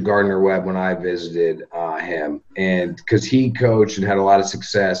coach at Gardner-Webb when I visited him, and because he coached and had a lot of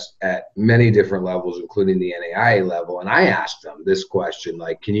success at many different levels, including the NAIA level. And I asked him this question,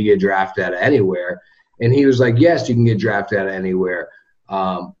 can you get drafted out of anywhere? And he was like, yes, you can get drafted out of anywhere.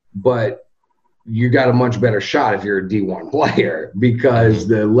 But you got a much better shot if you're a D1 player, because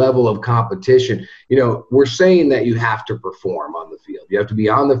the level of competition, we're saying that you have to perform on the field. You have to be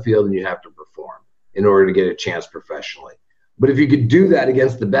on the field and you have to perform in order to get a chance professionally. But if you could do that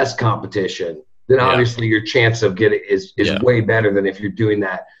against the best competition, then obviously your chance of getting is way better than if you're doing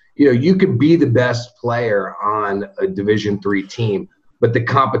that. You could be the best player on a Division III team, but the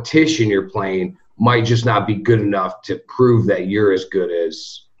competition you're playing might just not be good enough to prove that you're as good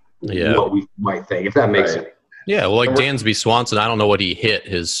as what we might think, if that makes sense. Yeah, well, like Dansby Swanson, I don't know what he hit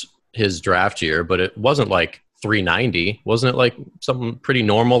his draft year, but it wasn't like 390. Wasn't it like something pretty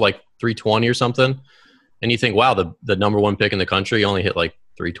normal, like 320 or something? And you think, wow, the number one pick in the country only hit like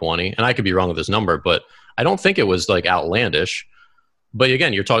 320. And I could be wrong with this number, but I don't think it was like outlandish. But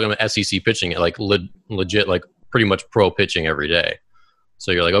again, you're talking about SEC pitching, like legit, like pretty much pro pitching every day.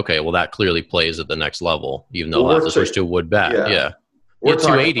 So you're like, okay, well, that clearly plays at the next level, even though that's switch to a wood bat. Yeah. You're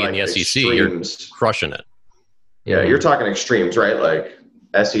 280 in the SEC. Extremes. You're crushing it. Yeah, you're talking extremes, right? Like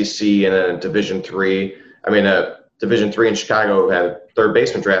SEC and a Division III. I mean, a Division III in Chicago had a third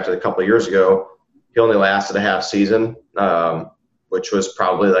baseman drafted a couple of years ago. He only lasted a half season, which was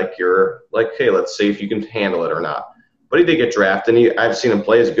probably like hey, let's see if you can handle it or not. But he did get drafted, and I've seen him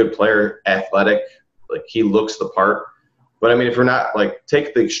play as a good player, athletic. Like, he looks the part. But, I mean, if you're not, like,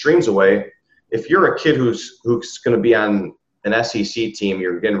 take the extremes away, if you're a kid who's going to be on an SEC team,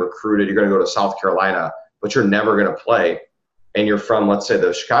 you're getting recruited, you're going to go to South Carolina, but you're never going to play, and you're from, let's say,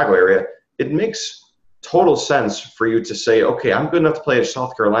 the Chicago area, it makes total sense for you to say, okay, I'm good enough to play at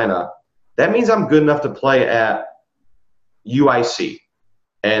South Carolina. That means I'm good enough to play at UIC.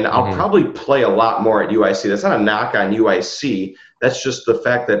 And I'll probably play a lot more at UIC. That's not a knock on UIC. That's just the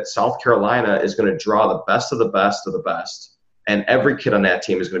fact that South Carolina is going to draw the best of the best of the best. And every kid on that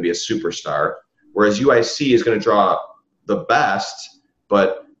team is going to be a superstar. Whereas UIC is going to draw the best,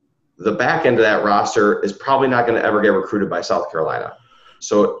 but the back end of that roster is probably not going to ever get recruited by South Carolina.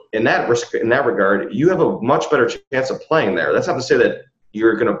 So in that regard, you have a much better chance of playing there. That's not to say that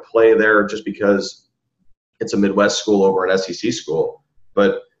you're going to play there just because it's a Midwest school over an SEC school.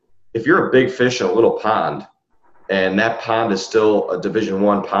 But if you're a big fish in a little pond, and that pond is still a Division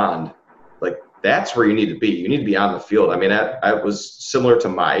I pond, like, that's where you need to be. You need to be on the field. I mean, I was similar to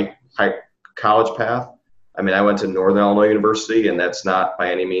my college path. I mean, I went to Northern Illinois University, and that's not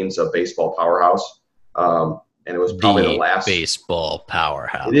by any means a baseball powerhouse. And it was probably the last baseball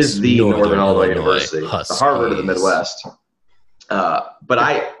powerhouse. It is the Northern Illinois University, the Harvard of the Midwest. But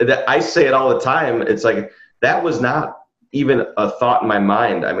I say it all the time. It's like, that was not even a thought in my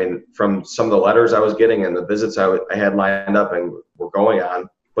mind. I mean, from some of the letters I was getting and the visits I had lined up and were going on,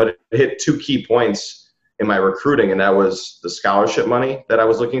 but it hit two key points in my recruiting, and that was the scholarship money that I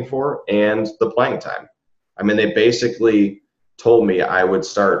was looking for and the playing time. I mean, they basically told me I would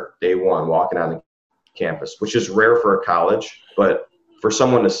start day one walking on the campus, which is rare for a college, but for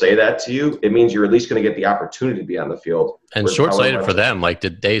someone to say that to you, it means you're at least going to get the opportunity to be on the field. And short-sighted for them, like,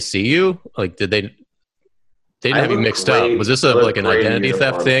 did they see you? Like, did they didn't have you mixed up? Was this like an identity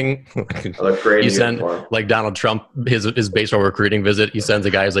theft thing? You send, like, Donald Trump, his baseball recruiting visit, he sends a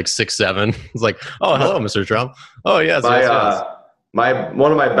guy who's like 6'7". He's like, oh, hello, Mr. Trump. Oh, yes, yes.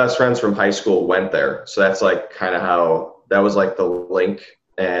 One of my best friends from high school went there. So that's like kind of how that was like the link.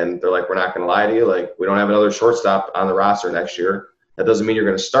 And they're like, we're not going to lie to you. Like, we don't have another shortstop on the roster next year. That doesn't mean you're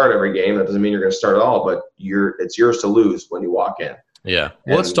going to start every game. That doesn't mean you're going to start at all, but it's yours to lose when you walk in. Yeah.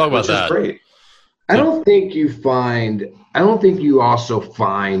 Well, let's talk about that. Great. I don't think you also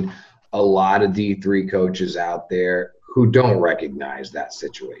find a lot of D3 coaches out there who don't recognize that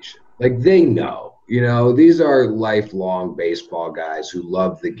situation. Like, they know, these are lifelong baseball guys who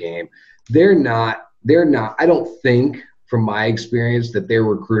love the game. They're not, I don't think, from my experience, that they're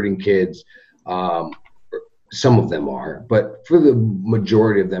recruiting kids. Some of them are, but for the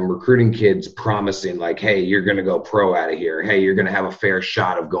majority of them, recruiting kids promising, like, hey, you're going to go pro out of here. Hey, you're going to have a fair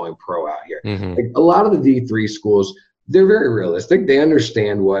shot of going pro out here. Mm-hmm. Like, a lot of the D3 schools, they're very realistic. They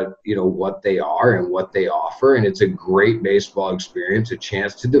understand what they are and what they offer. And it's a great baseball experience, a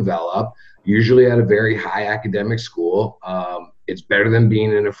chance to develop, usually at a very high academic school. It's better than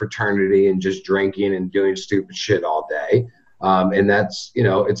being in a fraternity and just drinking and doing stupid shit all day. And that's,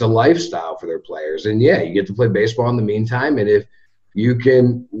 it's a lifestyle for their players. And yeah, you get to play baseball in the meantime. And if you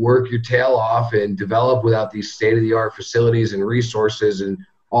can work your tail off and develop without these state-of-the-art facilities and resources and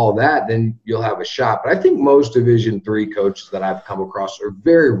all that, then you'll have a shot. But I think most Division III coaches that I've come across are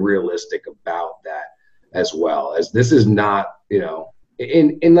very realistic about that as well, as this is not,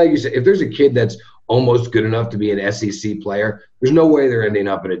 and like you said, if there's a kid that's almost good enough to be an SEC player, there's no way they're ending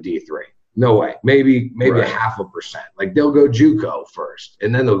up in a D3. No way. Maybe Right. a 0.5%. Like they'll go JUCO first,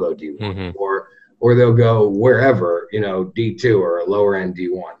 and then they'll go D1, or they'll go wherever, D2 or a lower end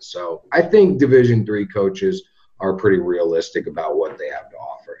D1. So I think Division III coaches are pretty realistic about what they have to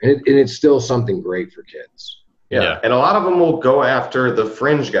offer, and it's still something great for kids. Yeah, and a lot of them will go after the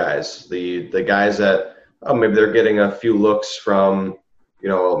fringe guys, the guys that maybe they're getting a few looks from,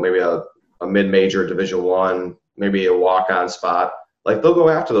 maybe a mid-major Division I, maybe a walk-on spot. Like they'll go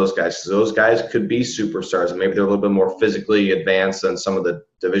after those guys because those guys could be superstars, and maybe they're a little bit more physically advanced than some of the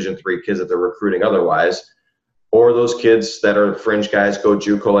Division III kids that they're recruiting otherwise. Or those kids that are fringe guys go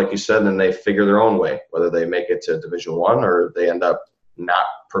JUCO, like you said, and then they figure their own way, whether they make it to Division I or they end up not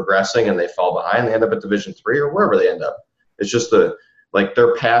progressing and they fall behind, they end up at Division III or wherever they end up. It's just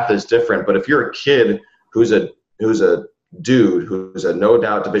their path is different. But if you're a kid who's a dude who's a no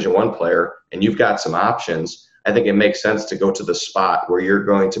doubt Division I player and you've got some options, I think it makes sense to go to the spot where you're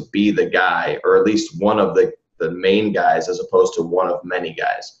going to be the guy, or at least one of the main guys, as opposed to one of many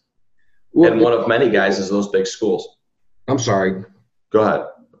guys. Well, and one of many guys is those big schools. I'm sorry. Go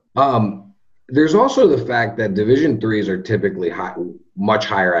ahead. There's also the fact that Division IIIs are typically much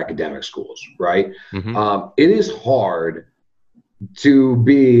higher academic schools, right? It is hard to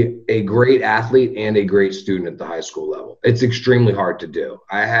be a great athlete and a great student at the high school level. It's extremely hard to do.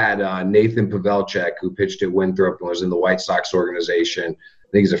 I had Nathan Pavelchek, who pitched at Winthrop and was in the White Sox organization. I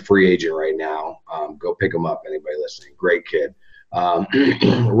think he's a free agent right now. Go pick him up, anybody listening. Great kid.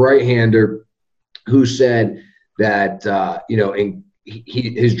 Right-hander who said that,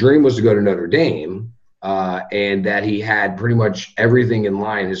 his dream was to go to Notre Dame, and that he had pretty much everything in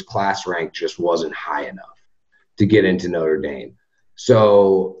line. His class rank just wasn't high enough to get into Notre Dame.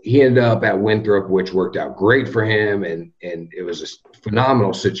 So he ended up at Winthrop, which worked out great for him, and it was a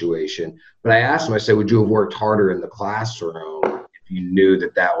phenomenal situation. But I asked him, I said, would you have worked harder in the classroom if you knew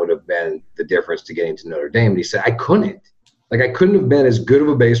that would have been the difference to getting to Notre Dame? And he said, I couldn't. Like, I couldn't have been as good of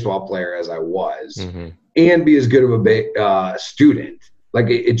a baseball player as I was and be as good of a student. Like,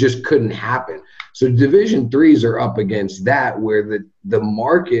 it just couldn't happen. So Division IIIs are up against that, where the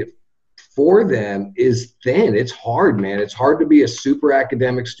market for them is thin. It's hard, man. It's hard to be a super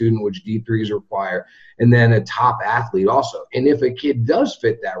academic student, which D3s require, and then a top athlete also. And if a kid does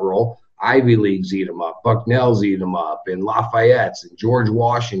fit that role, Ivy Leagues eat them up, Bucknell's eat them up, and Lafayette's and George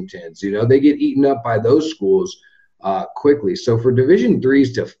Washington's. They get eaten up by those schools quickly. So for Division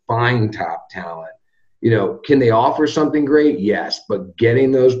IIIs to find top talent, can they offer something great? Yes, but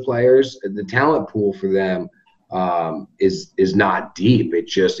getting those players, the talent pool for them is not deep.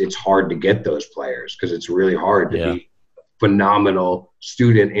 It's hard to get those players because it's really hard to be a phenomenal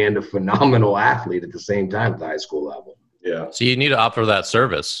student and a phenomenal athlete at the same time at the high school level. Yeah. So you need to offer that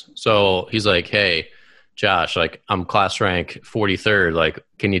service. So he's like, hey, Josh, like, I'm class rank 43rd. Like,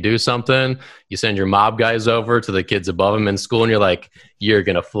 can you do something? You send your mob guys over to the kids above him in school, and you're like, you're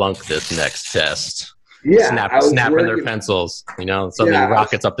going to flunk this next test. Yeah. Snapping their pencils, something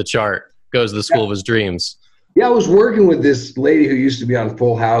rockets up the chart, goes to the school of his dreams. Yeah, I was working with this lady who used to be on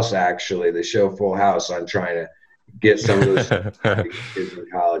Full House, actually, the show Full House, on trying to get some of those kids in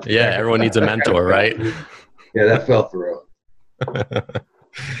college. Yeah, everyone needs a mentor, right? Yeah, that fell through.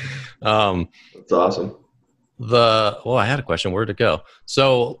 That's awesome. I had a question. Where'd it go?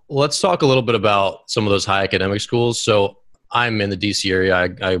 So let's talk a little bit about some of those high academic schools. So I'm in the DC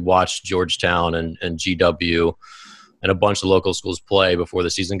area. I watched Georgetown and GW and a bunch of local schools play before the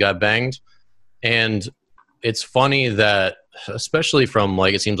season got banged. And it's funny that, especially from,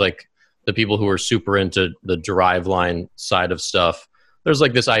 like, it seems like the people who are super into the drive line side of stuff, there's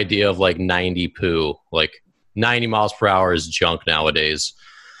like this idea of like 90 poo, like 90 miles per hour is junk nowadays.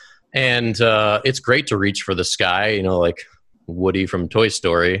 And it's great to reach for the sky, like Woody from Toy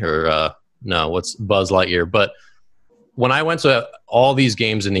Story, or what's Buzz Lightyear. But when I went to all these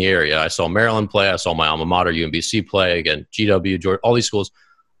games in the area, I saw Maryland play, I saw my alma mater, UMBC play, again, GW, Georgia, all these schools.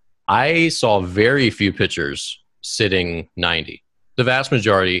 I saw very few pitchers sitting 90. The vast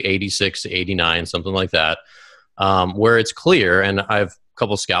majority, 86 to 89, something like that, where it's clear. And I have a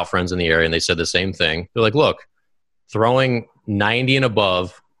couple scout friends in the area, and they said the same thing. They're like, look, throwing 90 and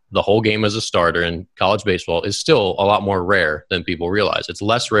above the whole game as a starter in college baseball is still a lot more rare than people realize. It's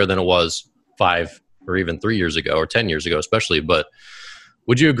less rare than it was 5 or even 3 years ago, or 10 years ago especially. But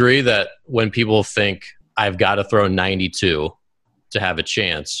would you agree that when people think I've got to throw 92 to have a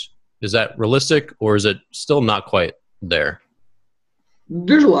chance, is that realistic, or is it still not quite there?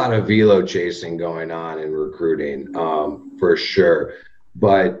 There's a lot of velo chasing going on in recruiting, for sure.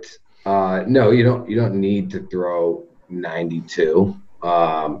 But no, you don't need to throw 92.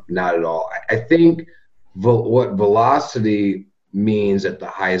 Not at all. I think what velocity means at the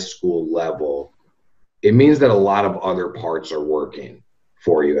high school level, it means that a lot of other parts are working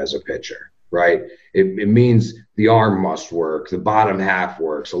for you as a pitcher, right? It means the arm must work, the bottom half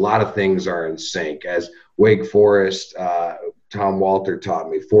works, a lot of things are in sync. As Wake Forest, Tom Walter taught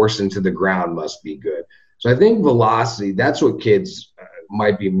me, force into the ground must be good. So I think velocity, that's what kids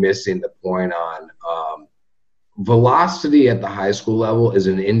might be missing the point on. Velocity at the high school level is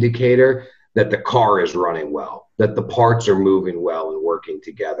an indicator that the car is running well, that the parts are moving well and working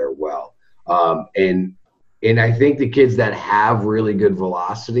together well. And I think the kids that have really good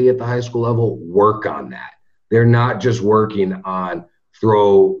velocity at the high school level work on that. They're not just working on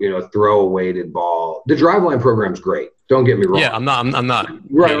throw a weighted ball. The driveline program's great. Don't get me wrong. Yeah, I'm not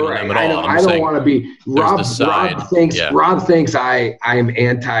right. Them at all. I don't want to be Rob thinks I am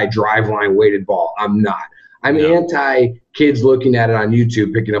anti driveline weighted ball. I'm not. I'm anti kids looking at it on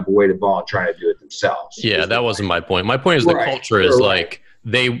YouTube, picking up a weighted ball and trying to do it themselves. Yeah, that wasn't my point. My point is the culture is like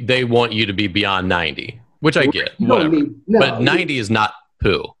they want you to be beyond 90, which I get. Whatever. But 90 is not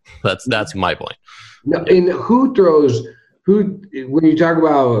poo. That's my point. No, and when you talk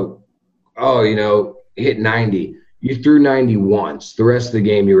about hit 90, you threw 90 once. The rest of the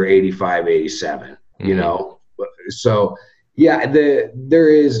game you were 85, 87. So yeah, there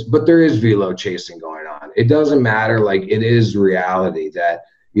is velo chasing going on. It doesn't matter. Like, it is reality that,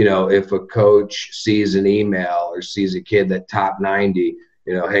 if a coach sees an email or sees a kid that top 90,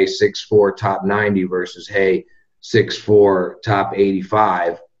 hey, 6'4", top 90 versus, hey, 6'4", top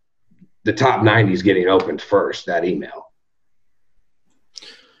 85, the top 90 is getting opened first, that email.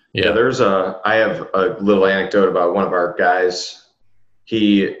 Yeah, I have a little anecdote about one of our guys.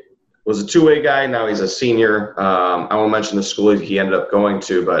 He was a two-way guy. Now he's a senior. I won't mention the school he ended up going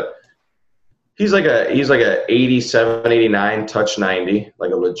to, but he's like a 87, 89 touch 90,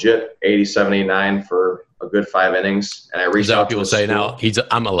 like a legit 87, 89 for a good 5 innings. And I reached out to people say now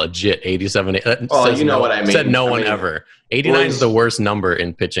I'm a legit 87. Oh, you know what I mean. Said no one ever. 89 is the worst number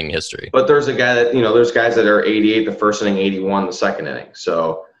in pitching history. But there's a guy that there's guys that are 88 the first inning, 81 the second inning.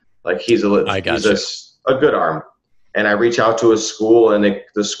 So like he's a good arm. And I reach out to his school, and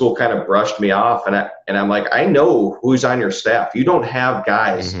the school kind of brushed me off. And I'm like, I know who's on your staff. You don't have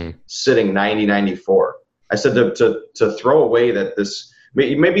guys sitting 90, 94. I said to throw away that this –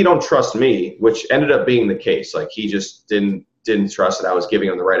 maybe you don't trust me, which ended up being the case. Like, he just didn't trust that I was giving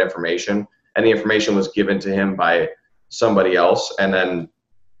him the right information. And the information was given to him by somebody else. And then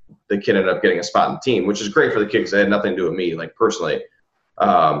the kid ended up getting a spot in the team, which is great for the kid because it had nothing to do with me, like, personally.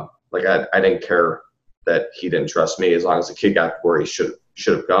 I didn't care that he didn't trust me as long as the kid got where he should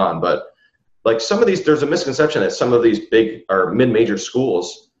have gone. But like some of these, there's a misconception that some of these big or mid-major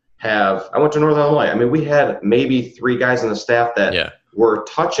schools have. I went to Northern Illinois. I mean, we had maybe 3 guys on the staff that were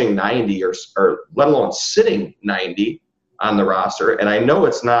touching 90 or let alone sitting 90 on the roster. And I know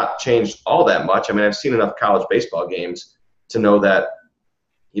it's not changed all that much. I mean, I've seen enough college baseball games to know that,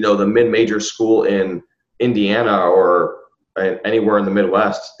 the mid-major school in Indiana or anywhere in the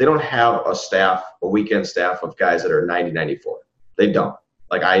Midwest, they don't have a weekend staff of guys that are 90, 94. They don't.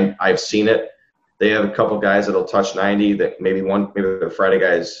 Like, I've seen it. They have a couple guys that'll touch 90, that maybe the Friday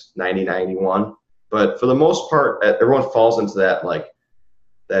guy is 90, 91. But for the most part, everyone falls into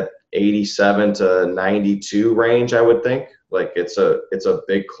that 87 to 92 range, I would think. Like, it's a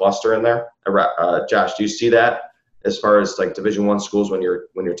big cluster in there. Josh, do you see that as far as like Division I schools when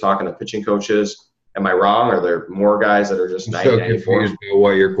you're talking to pitching coaches? Am I wrong? Are there more guys that are just 90, I'm so confused by what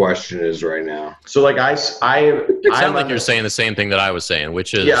your question is right now. So like it sounds like you're saying the same thing that I was saying,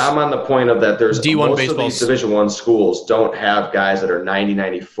 which is I'm on the point of that there's D1 most baseball. Of these Division I schools don't have guys that are 90,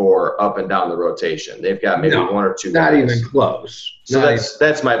 94 up and down the rotation. They've got maybe 1 or 2 guys. Not even close. So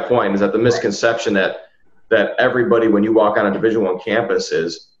that's my point, is that the misconception that everybody when you walk on a Division I campus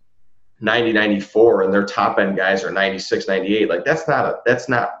is 90, 94, and their top end guys are 96, 98. Like, that's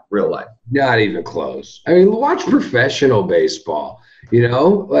not real life. Not even close. I mean, watch professional baseball.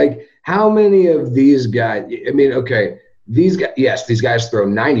 Like, how many of these guys? I mean, okay, these guys throw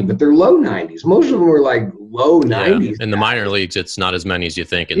 90, but they're low 90s. Most of them are like low 90s. In the minor leagues, it's not as many as you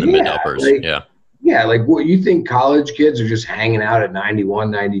think in the mid uppers. Yeah, like, what, you think college kids are just hanging out at 91,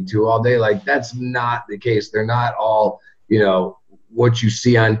 92 all day? Like, that's not the case. They're not all, what you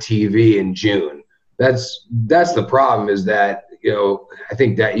see on TV in June. That's the problem, is that, I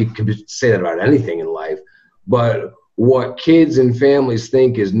think that you could say that about anything in life, but what kids and families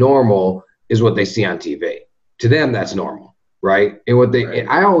think is normal is what they see on TV. To them, that's normal, right? And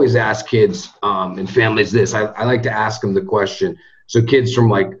I always ask kids and families this. I like to ask them the question. So kids from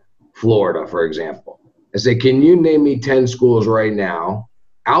like Florida, for example, I say, can you name me 10 schools right now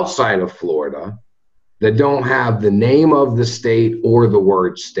outside of Florida that don't have the name of the state or the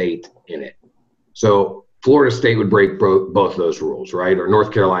word state in it. So Florida State would break both those rules, right? Or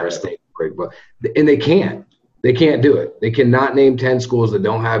North Carolina State would break both. And they can't. They can't do it. They cannot name 10 schools that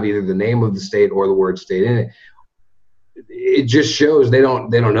don't have either the name of the state or the word state in it. It just shows they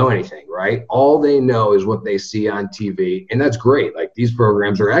don't know anything, right? All they know is what they see on TV, and that's great. Like, these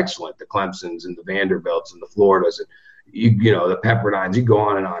programs are excellent, the Clemsons and the Vanderbilts and the Floridas and you know, the Pepperdines. You go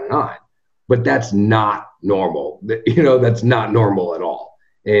on and on and on. But that's not normal. You know, that's not normal at all.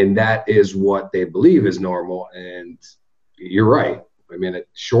 And that is what they believe is normal. And you're right. I mean, the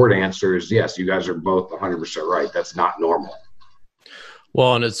short answer is yes, you guys are both 100% right. That's not normal.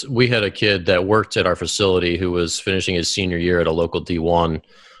 Well, and we had a kid that worked at our facility who was finishing his senior year at a local D1. It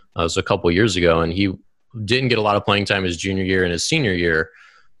was a couple of years ago, and he didn't get a lot of playing time his junior year. And his senior year,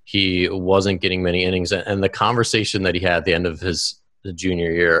 he wasn't getting many innings. And the conversation that he had at the end of his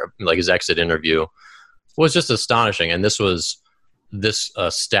junior year, like his exit interview, was just astonishing. And this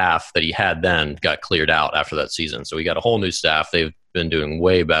staff that he had then got cleared out after that season. So we got a whole new staff. They've been doing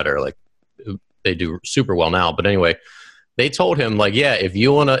way better. Like, they do super well now. But anyway, they told him, like, yeah, if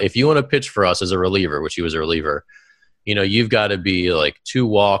you wanna pitch for us as a reliever, which he was a reliever, you know, you've got to be like 2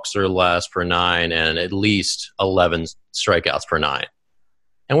 walks or less per 9 and at least 11 strikeouts per 9.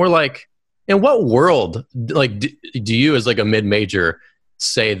 And we're like, in what world, like, do you as like a mid-major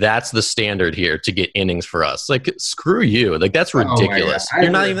say that's the standard here to get innings for us? Like, screw you. Like, that's ridiculous.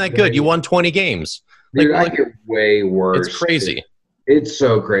 You're not even that good. You won 20 games. Dude, I get way worse. It's crazy. It's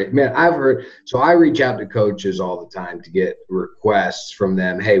so crazy. Man, I've heard – so I reach out to coaches all the time to get requests from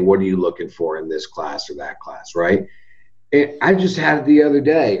them. Hey, what are you looking for in this class or that class, right? And I just had it the other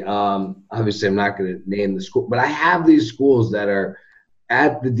day. Obviously, I'm not going to name the school, but I have these schools that are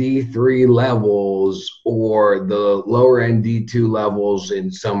at the D3 levels or the lower end D2 levels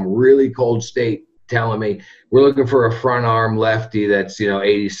in some really cold state telling me we're looking for a front arm lefty that's, you know,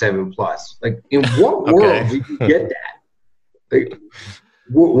 87 plus. Like, in what world do you get that? Like,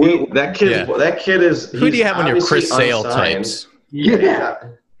 that kid is. Who do you have on your Chris Sale types? Yeah.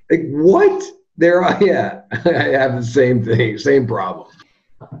 Like, what? I have the same thing, same problem.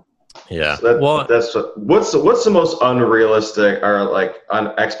 Yeah. So that's what's the most unrealistic or like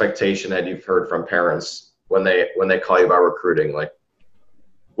expectation that you've heard from parents when they call you about recruiting? Like,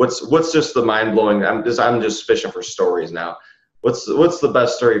 what's just the mind blowing? I'm just fishing for stories now. What's the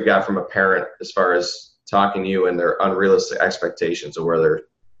best story you've got from a parent as far as talking to you and their unrealistic expectations of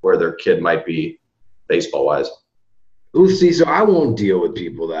where their kid might be baseball wise? Well, see, so I won't deal with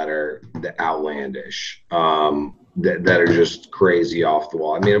people that are outlandish, that are just crazy off the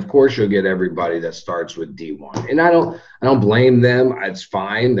wall. I mean, of course, you'll get everybody that starts with D1, and I don't blame them. It's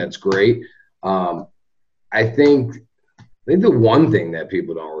fine. That's great. I think the one thing that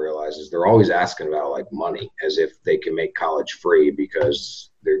people don't realize is they're always asking about, like, money, as if they can make college free because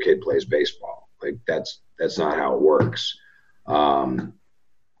their kid plays baseball. Like, that's not how it works.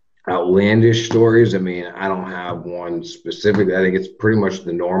 Outlandish stories, I mean, I don't have one specific. I think it's pretty much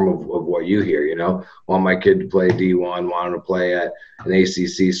the norm of what you hear, you know. Want my kid to play D1, want him to play at an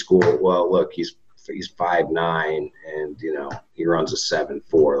ACC school. Well, look, he's 5'9", and, you know, he runs a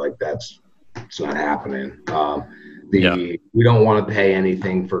 7.4. Like, it's not happening. We don't want to pay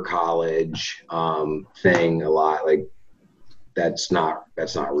anything for college thing a lot. Like, that's not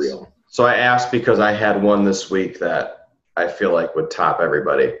real. So I asked because I had one this week that I feel like would top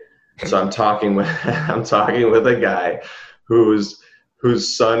everybody. So I'm talking with a guy whose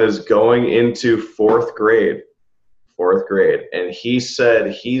son is going into fourth grade, and he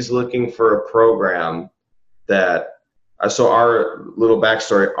said he's looking for a program that. So our little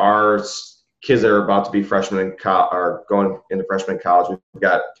backstory: our kids that are about to be freshmen are going into freshman college. We've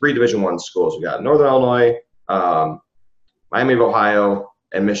got 3 Division I schools. We got Northern Illinois, Miami of Ohio,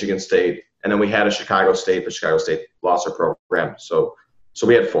 and Michigan State. And then we had a Chicago State, but Chicago State lost their program. So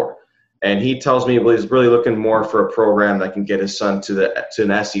we had 4. And he tells me he's really looking more for a program that can get his son to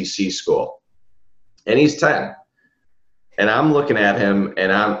an SEC school. And he's 10. And I'm looking at him,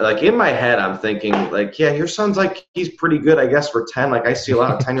 and I'm like, in my head, I'm thinking, like, yeah, your son's like, he's pretty good, I guess, for 10. Like, I see a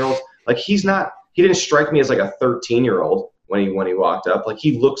lot of 10-year-olds. Like, he didn't strike me as like a 13-year-old when he walked up. Like,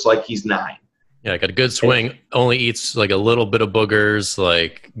 he looks like he's 9. Yeah, got a good swing, only eats like a little bit of boogers,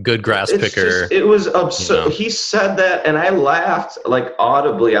 like good grass picker. It was absurd. You know? He said that, and I laughed like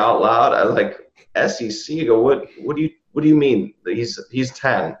audibly out loud. I was like, SEC? I go, what do you mean? He's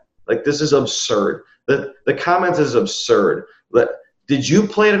 10. Like, this is absurd. The comment is absurd. Did you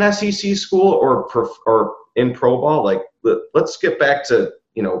play at an SEC school or in pro ball? Like, let's get back to,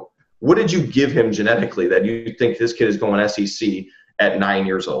 you know, what did you give him genetically that you think this kid is going SEC at 9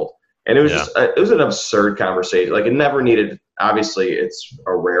 years old? And it was just, it was an absurd conversation. Like, it never needed, obviously it's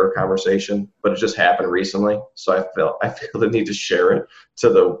a rare conversation, but it just happened recently. So I feel the need to share it to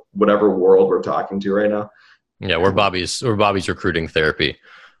the whatever world we're talking to right now. Yeah, we're Bobby's recruiting therapy.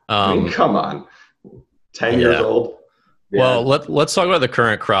 I mean, come on, 10 years old. Yeah. Well, let's talk about the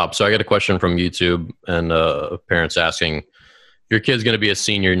current crop. So I got a question from YouTube and parents asking, your kid's going to be a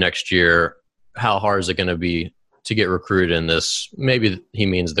senior next year. How hard is it going to be to get recruited in this? Maybe he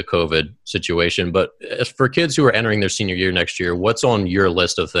means the COVID situation, but for kids who are entering their senior year next year, what's on your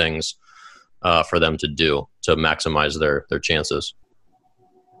list of things for them to do to maximize their chances?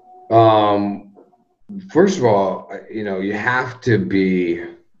 First of all, you have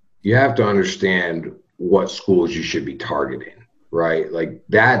to understand what schools you should be targeting, right? Like,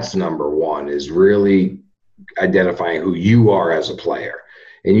 that's number one, is really identifying who you are as a player.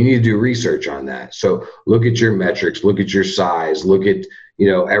 And you need to do research on that. So look at your metrics, look at your size, look at,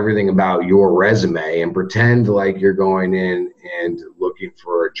 everything about your resume, and pretend like you're going in and looking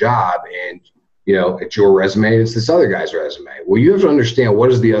for a job, and, it's your resume, it's this other guy's resume. Well, you have to understand, what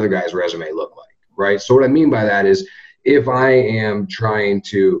does the other guy's resume look like, right? So what I mean by that is, if I am trying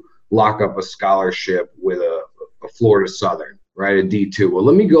to lock up a scholarship with a Florida Southern, right, a D2, well,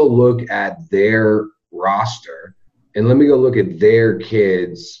 let me go look at their roster, and let me go look at their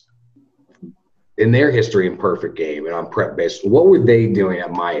kids in their history and perfect game and on prep based. What were they doing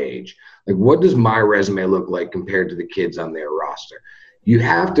at my age? Like, what does my resume look like compared to the kids on their roster? You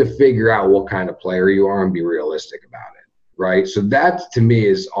have to figure out what kind of player you are and be realistic about it, right? So that, to me,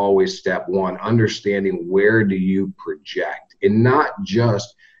 is always step one, understanding where do you project, and not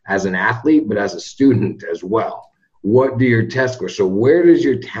just as an athlete, but as a student as well. What do your test scores? So where does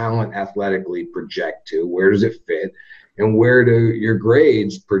your talent athletically project to? Where does it fit? And where do your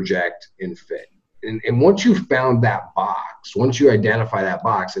grades project and fit? And once you've found that box, once you identify that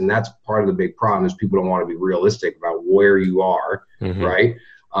box, and that's part of the big problem, is people don't want to be realistic about where you are, right?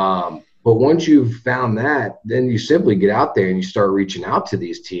 But once you've found that, then you simply get out there and you start reaching out to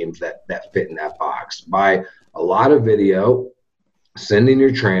these teams that fit in that box. Buy a lot of video, sending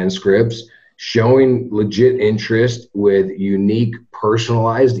your transcripts, showing legit interest with unique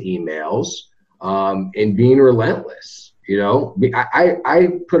personalized emails, and being relentless.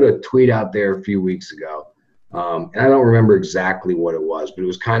 I put a tweet out there a few weeks ago, and I don't remember exactly what it was, but it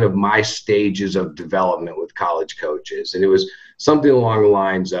was kind of my stages of development with college coaches. And it was something along the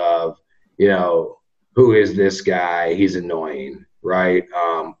lines of, who is this guy? He's annoying, right?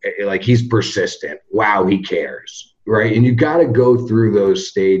 Like, he's persistent. Wow, he cares, right? And you got to go through those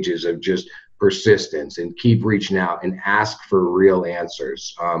stages of just persistence and keep reaching out and ask for real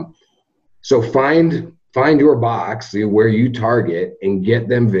answers. So find your box, where you target, and get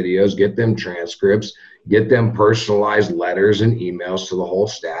them videos, get them transcripts, get them personalized letters and emails to the whole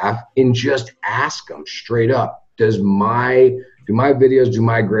staff, and just ask them straight up, do my videos, do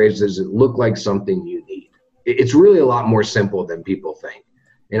my grades, does it look like something you need? It's really a lot more simple than people think.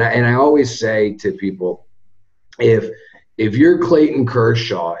 And I always say to people, if you're Clayton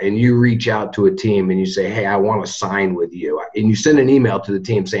Kershaw and you reach out to a team and you say, hey, I want to sign with you, and you send an email to the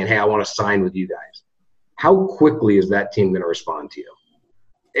team saying, hey, I want to sign with you guys, how quickly is that team going to respond to you?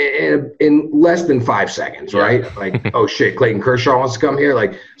 In less than 5 seconds, right? Like, oh shit, Clayton Kershaw wants to come here.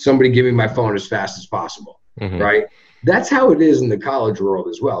 Like, somebody give me my phone as fast as possible, right? That's how it is in the college world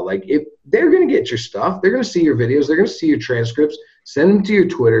as well. Like, if they're going to get your stuff, they're going to see your videos, they're going to see your transcripts, send them to your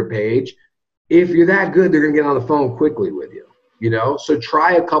Twitter page. If you're that good, they're going to get on the phone quickly with you, So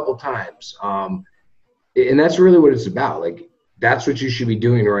try a couple times. And that's really what it's about. Like, that's what you should be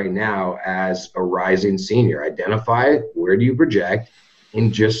doing right now as a rising senior. Identify where do you project,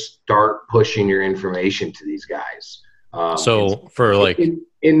 and just start pushing your information to these guys.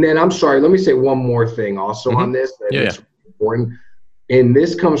 And then, I'm sorry, let me say one more thing also on this. That's important. And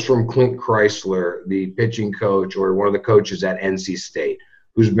this comes from Clint Chrysler, the pitching coach, or one of the coaches at NC State,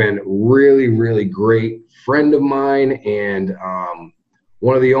 who's been really, really great friend of mine, and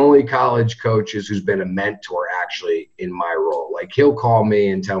one of the only college coaches who's been a mentor actually in my role. Like, he'll call me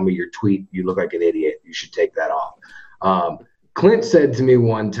and tell me, your tweet, you look like an idiot, you should take that off. Clint said to me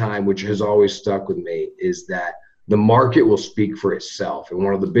one time, which has always stuck with me, is that the market will speak for itself. And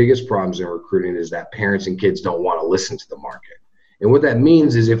one of the biggest problems in recruiting is that parents and kids don't want to listen to the market. And what that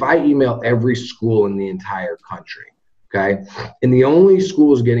means is, if I email every school in the entire country, okay, and the only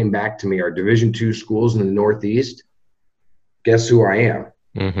schools getting back to me are Division II schools in the Northeast, guess who I am?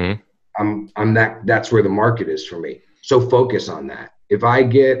 I'm that's where the market is for me. So focus on that. If I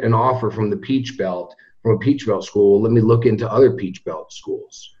get an offer from a Peach Belt school, let me look into other Peach Belt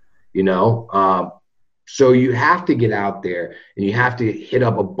schools, So you have to get out there and you have to hit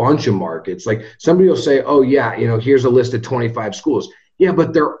up a bunch of markets. Like somebody will say, oh yeah, here's a list of 25 schools. Yeah,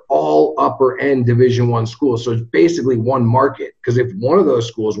 but they're all upper end Division I schools. So it's basically one market, because if one of those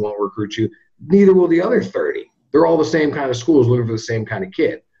schools won't recruit you, neither will the other 30. They're all the same kind of schools looking for the same kind of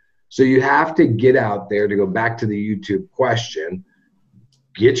kid. So you have to get out there, to go back to the YouTube question,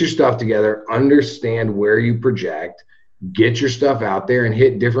 get your stuff together, understand where you project, get your stuff out there and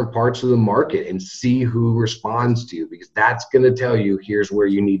hit different parts of the market and see who responds to you, because that's going to tell you here's where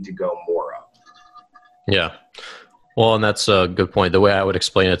you need to go more of. Yeah. Well, and that's a good point. The way I would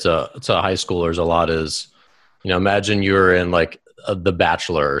explain it to high schoolers a lot is, imagine you're in like The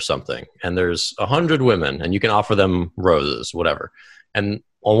Bachelor or something, and there's 100 women and you can offer them roses, whatever. And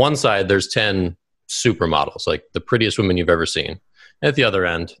on one side, there's 10 supermodels, like the prettiest women you've ever seen. And at the other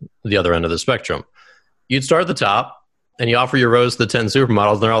end of the spectrum, you'd start at the top and you offer your rose to the 10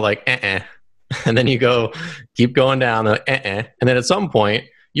 supermodels, and they're all like, And then you keep going down, And then at some point,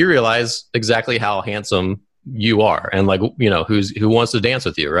 you realize exactly how handsome you are and like, who wants to dance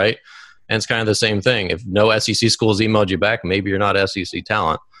with you, right? And it's kind of the same thing. If no SEC schools emailed you back, maybe you're not SEC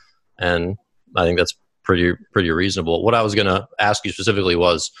talent. And I think that's pretty reasonable. What I was going to ask you specifically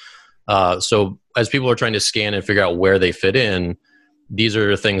was, so as people are trying to scan and figure out where they fit in, these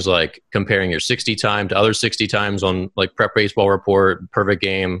are things like comparing your 60 time to other 60 times on like Prep Baseball Report, Perfect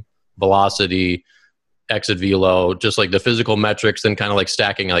Game, velocity, exit velo, just like the physical metrics, and kind of like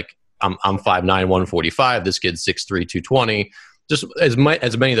stacking, like I'm 5'9", 145. This kid's 6'3", 220. Just as many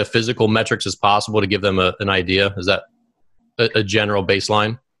of the physical metrics as possible to give them an idea. Is that a general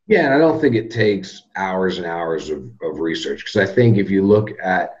baseline? Yeah, and I don't think it takes hours and hours of research, because I think if you look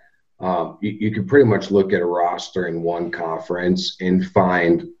at you can pretty much look at a roster in one conference and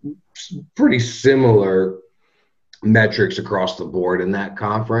find pretty similar metrics across the board in that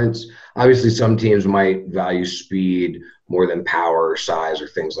conference. Obviously, some teams might value speed more than power or size or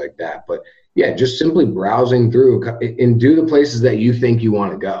things like that. But yeah, just simply browsing through and do the places that you think you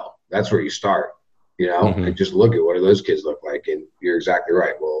want to go. That's where you start, and just look at what do those kids look like. And you're exactly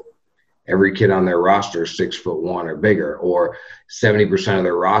right. Well, every kid on their roster is 6'1" or bigger, or 70% of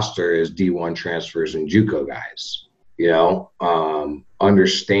their roster is D1 transfers and JUCO guys.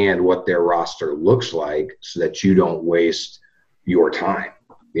 Understand what their roster looks like so that you don't waste your time.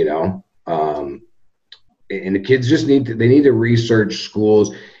 And the kids just need to research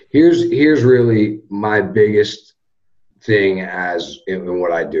schools. Here's really my biggest thing in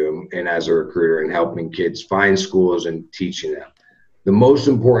what I do and as a recruiter, and helping kids find schools and teaching them. The most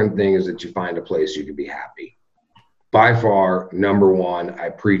important thing is that you find a place you can be happy. By far, number one, I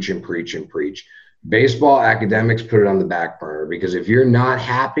preach and preach and preach. Baseball, academics, put it on the back burner, because if you're not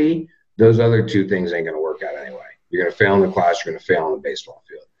happy, those other two things ain't going to work out anyway. You're going to fail in the class, you're going to fail on the baseball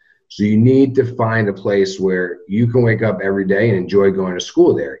field. So you need to find a place where you can wake up every day and enjoy going to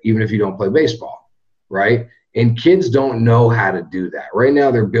school there, even if you don't play baseball, right? And kids don't know how to do that. Right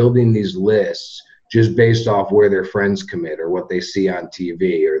now, they're building these lists just based off where their friends commit or what they see on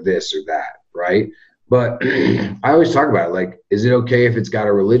TV or this or that, right? But I always talk about it, like, is it okay if it's got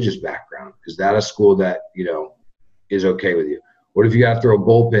a religious background? Is that a school that, is okay with you? What if you got to throw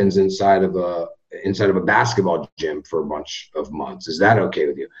bullpens inside of a basketball gym for a bunch of months? Is that okay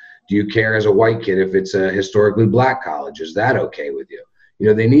with you? Do you care as a white kid if it's a historically black college? Is that okay with you?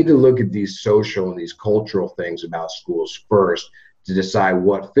 They need to look at these social and these cultural things about schools first to decide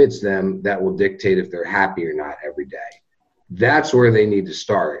what fits them that will dictate if they're happy or not every day. That's where they need to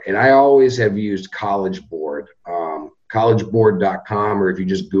start. And I always have used College Board, collegeboard.com, or if you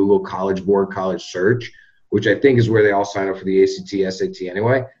just Google College Board, College Search, which I think is where they all sign up for the ACT, SAT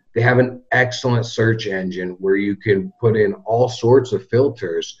anyway. They have an excellent search engine where you can put in all sorts of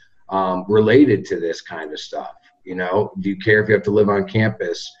filters related to this kind of stuff. Do you care if you have to live on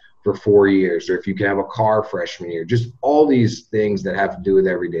campus for 4 years, or if you can have a car freshman year? Just all these things that have to do with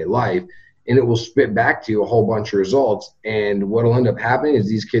everyday life. And it will spit back to you a whole bunch of results. And what will end up happening is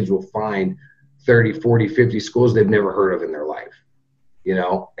these kids will find 30, 40, 50 schools they've never heard of in their life,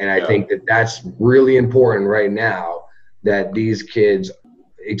 And I think that that's really important right now, that these kids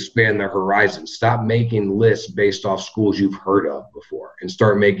expand their horizons. Stop making lists based off schools you've heard of before, and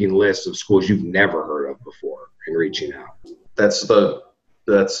start making lists of schools you've never heard of before and reaching out. That's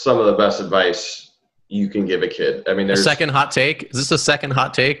some of the best advice you can give a kid. I mean, there's a second hot take. Is this a second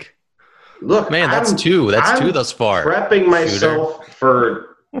hot take? Look, man, that's two. That's two thus far. Prepping myself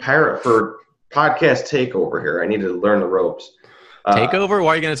for podcast takeover here. I need to learn the ropes. Takeover?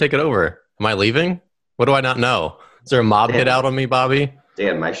 Why are you going to take it over? Am I leaving? What do I not know? Is there a mob hit out on me, Bobby?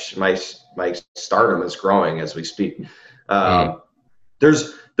 Dan, my stardom is growing as we speak.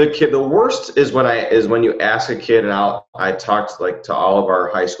 There's The worst is when you ask a kid, and I talked to all of our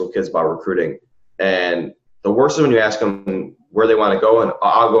high school kids about recruiting, and the worst is when you ask them where they want to go, and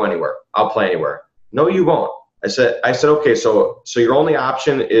I'll go anywhere. I'll play anywhere. No, you won't. I said, okay, so your only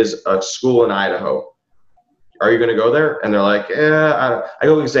option is a school in Idaho. Are you going to go there? And they're like, I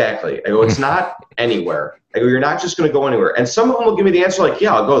go, exactly. I go, it's not anywhere. I go, you're not just going to go anywhere. And some of them will give me the answer like,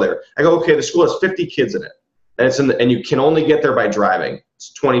 yeah, I'll go there. I go, okay, the school has 50 kids in it. And and you can only get there by driving.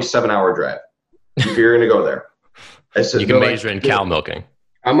 It's a 27-hour drive. If you're going to go there. I said, you can major in cow milking.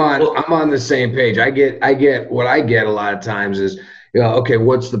 I'm on the same page. I get what I get a lot of times is, okay,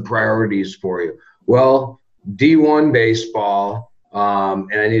 what's the priorities for you? Well, D1 baseball,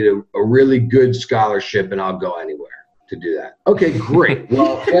 and I need a really good scholarship, and I'll go anywhere to do that. Okay, great.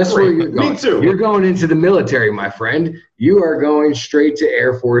 Well, guess where you're going? Me too. You're going into the military, my friend. You are going straight to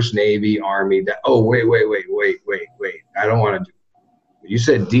Air Force, Navy, Army. Wait. I don't want to do. You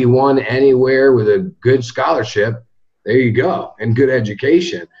said D1 anywhere with a good scholarship. There you go, and good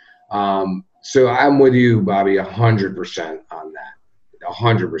education. So I'm with you, Bobby, 100% on that.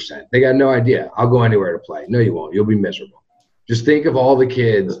 100%. They got no idea. I'll go anywhere to play. No, you won't. You'll be miserable. Just think of all the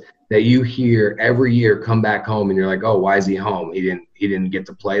kids that you hear every year come back home, and you're like, oh, why is he home? He didn't get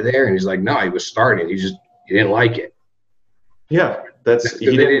to play there, and he's like, no, he was starting. He didn't like it. Yeah, they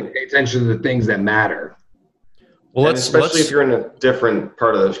didn't pay attention to the things that matter. Well, especially if you're in a different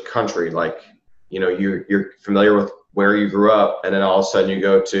part of the country, like you're familiar with where you grew up, and then all of a sudden you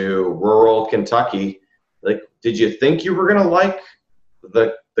go to rural Kentucky. Like, did you think you were gonna like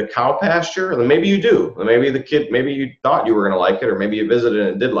the cow pasture? And maybe you do. Maybe you thought you were gonna like it, or maybe you visited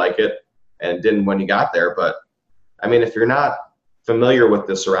and did like it and didn't when you got there. But I mean, if you're not familiar with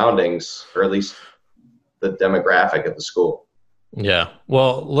the surroundings, or at least the demographic of the school. Yeah.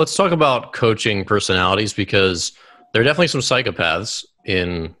 Well, let's talk about coaching personalities, because there are definitely some psychopaths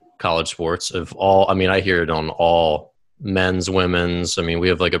in college sports I hear it on all men's, women's. I mean, we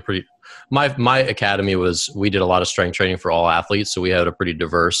have like my academy we did a lot of strength training for all athletes. So we had a pretty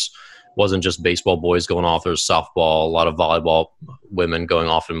diverse, wasn't just baseball boys going off. There was softball, a lot of volleyball women going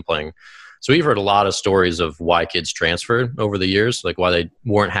off and playing. So we've heard a lot of stories of why kids transferred over the years, like why they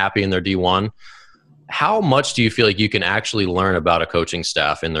weren't happy in their D1. How much do you feel like you can actually learn about a coaching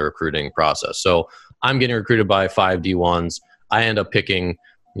staff in the recruiting process? So I'm getting recruited by 5 D1s. I end up picking,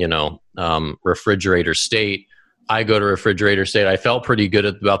 Refrigerator State. I go to Refrigerator State. I felt pretty good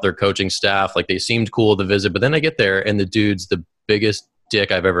about their coaching staff. Like, they seemed cool to visit, but then I get there and the dude's the biggest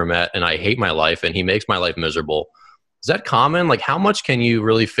dick I've ever met, and I hate my life, and he makes my life miserable. Is that common? Like, how much can you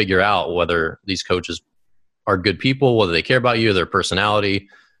really figure out whether these coaches are good people, whether they care about you, their personality?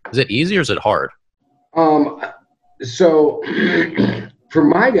 Is it easy or is it hard? So for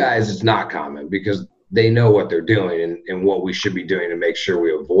my guys, it's not common, because they know what they're doing and what we should be doing to make sure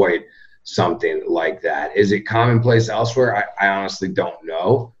we avoid something like that. Is it commonplace elsewhere? I honestly don't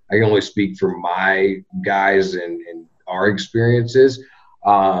know. I can only speak for my guys and our experiences.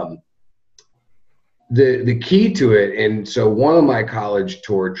 The key to it, and so one of my college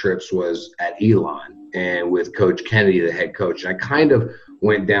tour trips was at Elon, and with Coach Kennedy, the head coach. And I kind of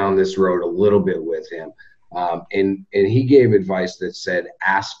went down this road a little bit with him. And he gave advice that said,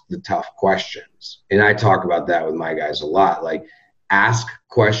 ask the tough questions. And I talk about that with my guys a lot. Like, ask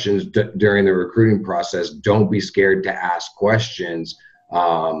questions during the recruiting process. Don't be scared to ask questions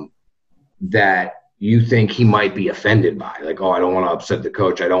that you think he might be offended by. Like, oh, I don't want to upset the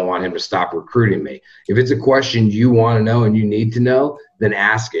coach. I don't want him to stop recruiting me. If it's a question you want to know and you need to know, then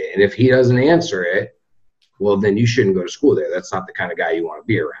ask it. And if he doesn't answer it, well, then you shouldn't go to school there. That's not the kind of guy you want to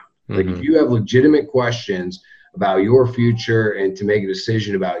be around. Like, if you have legitimate questions about your future and to make a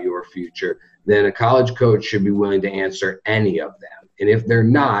decision about your future, then a college coach should be willing to answer any of them. And if they're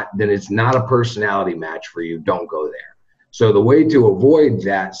not, then it's not a personality match for you. Don't go there. So the way to avoid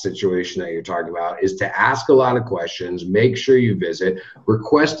that situation that you're talking about is to ask a lot of questions, make sure you visit,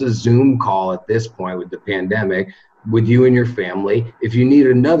 request a Zoom call at this point with the pandemic with you and your family. If you need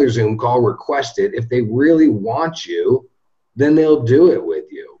another Zoom call, request it. If they really want you, then they'll do it with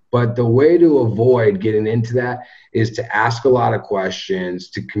you. But the way to avoid getting into that is to ask a lot of questions,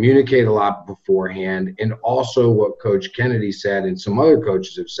 to communicate a lot beforehand. And also what Coach Kennedy said, and some other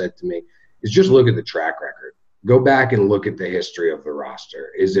coaches have said to me, is just look at the track record. Go back and look at the history of the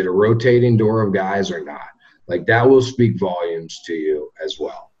roster. Is it a rotating door of guys or not? Like, that will speak volumes to you as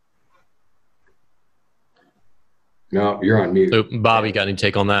well. No, you're on mute. So, Bobby, got any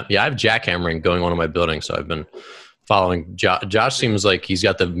take on that? Yeah, I have jackhammering going on in my building, so I've been following Josh. Seems like he's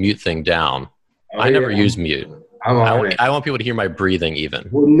got the mute thing down. I never use mute. I'm on it. I want people to hear my breathing even.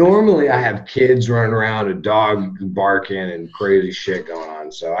 Well, normally I have kids running around, a dog barking, and crazy shit going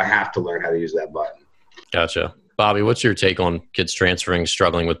on. So I have to learn how to use that button. Gotcha. Bobby, what's your take on kids transferring,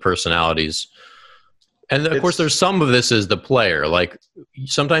 struggling with personalities? And of course, there's some of this is the player. Like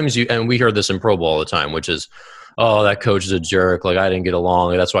sometimes and we hear this in Pro Bowl all the time, which is, oh, that coach is a jerk. Like I didn't get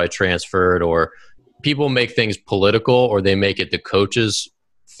along. That's why I transferred. Or people make things political, or they make it the coach's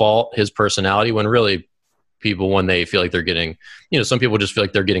fault, his personality, when really people, when they feel like they're getting, some people just feel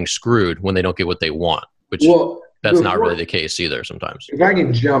like they're getting screwed when they don't get what they want, which that's not really the case either sometimes. If I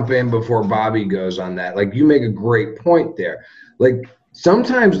can jump in before Bobby goes on that, like you make a great point there. Like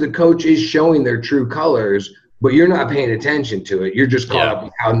sometimes the coach is showing their true colors, but you're not paying attention to it. You're just caught up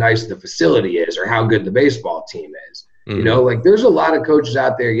with how nice the facility is or how good the baseball team is. Mm-hmm. Like there's a lot of coaches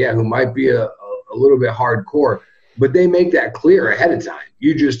out there, who might be a little bit hardcore, but they make that clear ahead of time.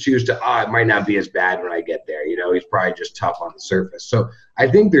 You just choose to, it might not be as bad when I get there. He's probably just tough on the surface. So I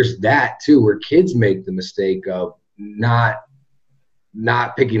think there's that too, where kids make the mistake of not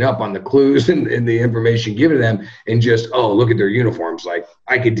picking up on the clues and the information given to them and just, look at their uniforms. Like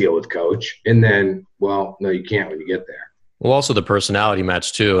I could deal with coach. And then, well, no, you can't when you get there. Well, also the personality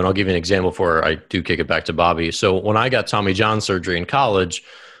match too. And I'll give you an example before I do kick it back to Bobby. So when I got Tommy John surgery in college,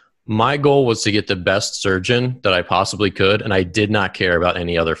 my goal was to get the best surgeon that I possibly could, and I did not care about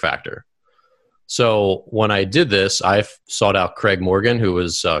any other factor. So when I did this, I sought out Craig Morgan, who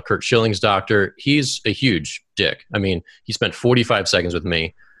was Kurt Schilling's doctor. He's a huge dick. I mean, he spent 45 seconds with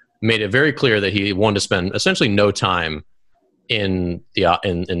me, made it very clear that he wanted to spend essentially no time in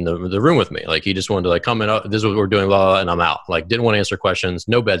the room with me. Like he just wanted to come in, this is what we're doing, blah, blah, blah, and I'm out. Like didn't want to answer questions,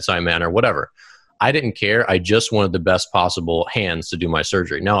 no bedside manner, whatever. I didn't care. I just wanted the best possible hands to do my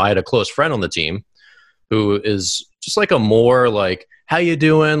surgery. Now, I had a close friend on the team who is just like a more like, how you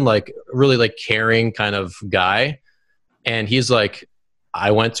doing? Like really like caring kind of guy. And he's like, I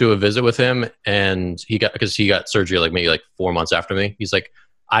went to a visit with him and because he got surgery like maybe like 4 months after me. He's like,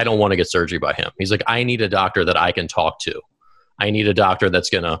 I don't want to get surgery by him. He's like, I need a doctor that I can talk to. I need a doctor that's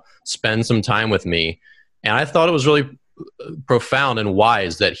going to spend some time with me. And I thought it was really profound and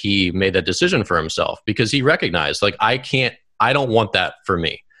wise that he made that decision for himself, because he recognized like I don't want that for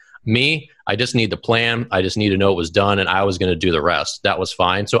me. I just need the plan. I just need to know it was done, and I was going to do the rest. That was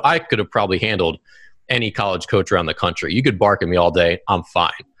fine. So I could have probably handled any college coach around the country. You could bark at me all day, I'm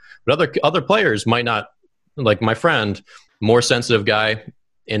fine. But other players might not. Like my friend, more sensitive guy,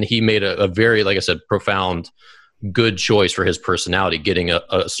 and he made a very, like I said, profound, good choice for his personality, getting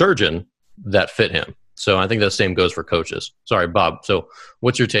a surgeon that fit him. So I think the same goes for coaches. Sorry, Bob. So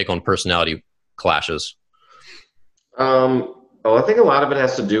what's your take on personality clashes? I think a lot of it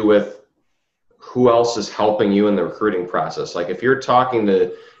has to do with who else is helping you in the recruiting process. Like if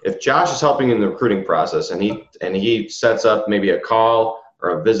Josh is helping you in the recruiting process and he sets up maybe a call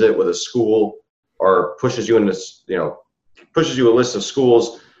or a visit with a school or pushes you into, pushes you a list of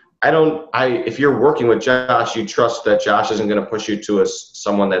schools. If you're working with Josh, you trust that Josh isn't going to push you to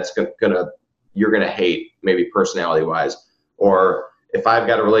someone that's you're going to hate, maybe personality wise. Or if I've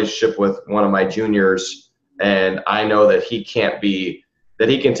got a relationship with one of my juniors and I know that he can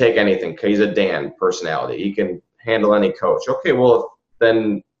take anything. He's a Dan personality. He can handle any coach. Okay, well,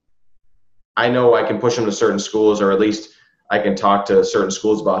 then I know I can push him to certain schools, or at least I can talk to certain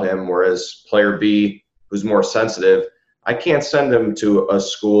schools about him. Whereas player B, who's more sensitive, I can't send him to a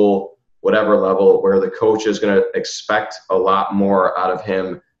school, whatever level, where the coach is going to expect a lot more out of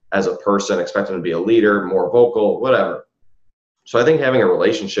him as a person, expect him to be a leader, more vocal, whatever. So I think having a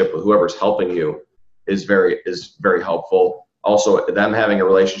relationship with whoever's helping you is very helpful. Also, them having a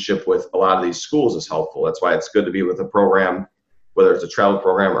relationship with a lot of these schools is helpful. That's why it's good to be with a program, whether it's a travel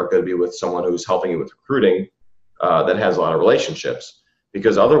program or good to be with someone who's helping you with recruiting that has a lot of relationships.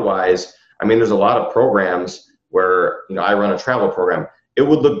 Because otherwise, there's a lot of programs where, I run a travel program. It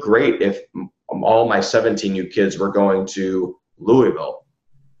would look great if all my 17U kids were going to Louisville.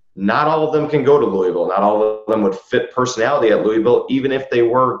 Not all of them can go to Louisville. Not all of them would fit personality at Louisville, even if they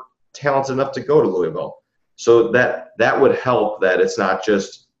were talented enough to go to Louisville. So that would help, that it's not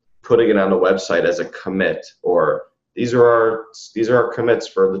just putting it on the website as a commit, or these are our commits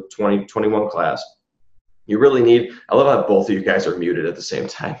for the 2021 class. You really need, I love how both of you guys are muted at the same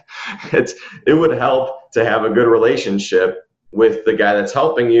time. It would help to have a good relationship with the guy that's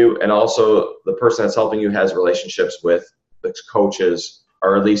helping you, and also the person that's helping you has relationships with the coaches,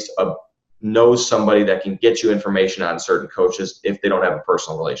 or at least knows somebody that can get you information on certain coaches if they don't have a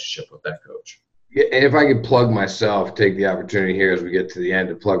personal relationship with that coach. Yeah, and if I could plug myself, take the opportunity here as we get to the end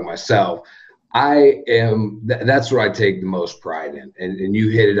to plug myself. That's what I take the most pride in. And you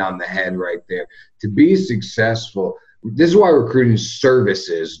hit it on the head right there. To be successful, this is why recruiting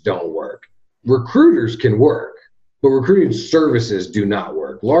services don't work. Recruiters can work, but recruiting services do not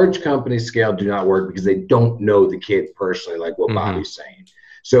work. Large companies scale do not work because they don't know the kid personally, like what Bobby's saying.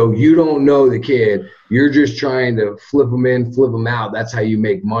 So you don't know the kid. You're just trying to flip them in, flip them out. That's how you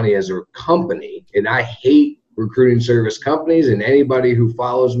make money as a company. And I hate recruiting service companies, and anybody who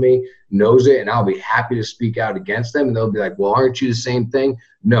follows me knows it, and I'll be happy to speak out against them. And they'll be like, well, aren't you the same thing?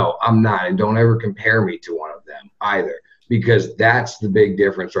 No, I'm not. And don't ever compare me to one of them either, because that's the big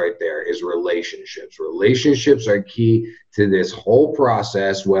difference right there is relationships. Relationships are key to this whole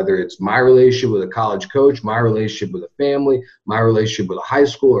process, whether it's my relationship with a college coach, my relationship with a family, my relationship with a high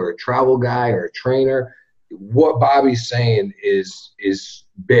school or a travel guy or a trainer. What Bobby's saying is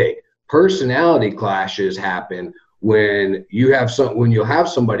big. Personality clashes happen when you'll have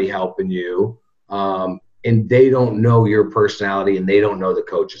somebody helping you, and they don't know your personality and they don't know the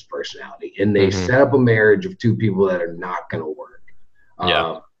coach's personality, and they set up a marriage of two people that are not going to work.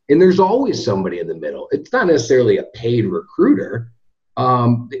 And there's always somebody in the middle. It's not necessarily a paid recruiter.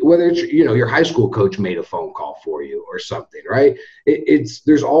 Whether it's, your high school coach made a phone call for you or something, right?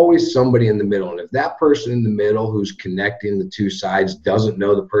 There's always somebody in the middle. And if that person in the middle who's connecting the two sides doesn't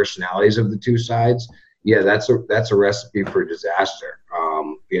know the personalities of the two sides, that's a recipe for disaster.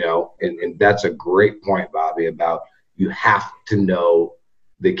 And that's a great point, Bobby, about you have to know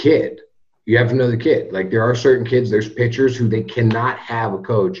the kid. You have to know the kid. Like, there are certain kids, there's pitchers who they cannot have a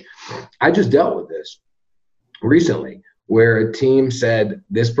coach. I just dealt with this recently, where a team said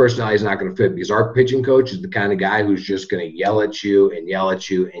this personality is not going to fit because our pitching coach is the kind of guy who's just going to yell at you and yell at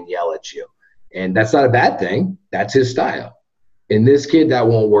you and yell at you. And that's not a bad thing. That's his style. And this kid, that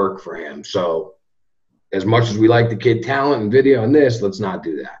won't work for him. So as much as we like the kid talent and video and this, let's not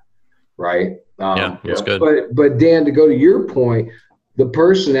do that. Right? That's good. But Dan, to go to your point, the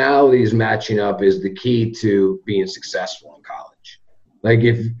personalities matching up is the key to being successful in college. Like,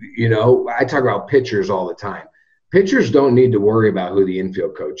 if, I talk about pitchers all the time. Pitchers don't need to worry about who the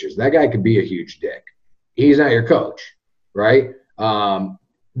infield coach is. That guy could be a huge dick. He's not your coach, right?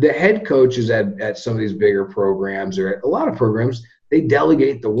 The head coaches at some of these bigger programs, or at a lot of programs, they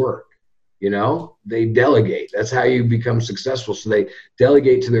delegate the work. They delegate. That's how you become successful. So they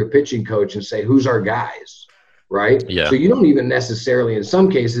delegate to their pitching coach and say, who's our guys, right? Yeah. So you don't even necessarily, in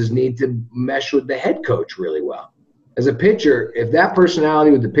some cases, need to mesh with the head coach really well. As a pitcher, if that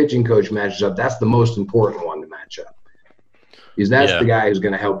personality with the pitching coach matches up, that's the most important one to match up. Because that's the guy who's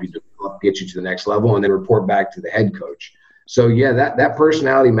going to help you develop, get you to the next level, and then report back to the head coach. So, that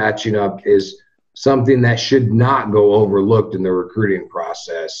personality matching up is something that should not go overlooked in the recruiting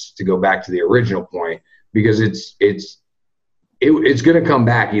process, to go back to the original point, because it's going to come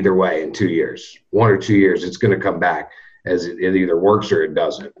back either way in 2 years. 1 or 2 years, it's going to come back as it either works or it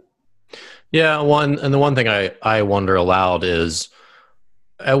doesn't. Yeah, the one thing I wonder aloud is,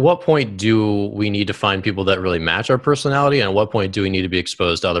 at what point do we need to find people that really match our personality, and at what point do we need to be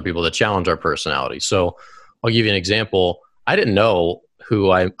exposed to other people that challenge our personality? So I'll give you an example. I didn't know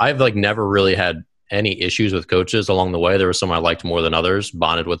who I've never really had any issues with coaches along the way. There were some I liked more than others,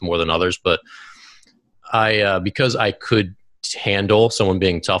 bonded with more than others, but because I could handle someone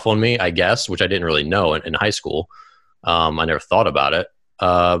being tough on me, I guess, which I didn't really know in high school. I never thought about it.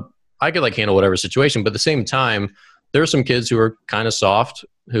 I could handle whatever situation, but at the same time, there are some kids who are kind of soft,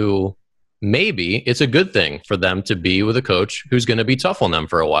 who maybe it's a good thing for them to be with a coach who's going to be tough on them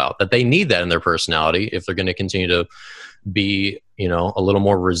for a while, that they need that in their personality if they're going to continue to be, a little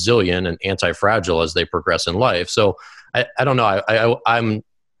more resilient and anti-fragile as they progress in life. So I don't know. I'm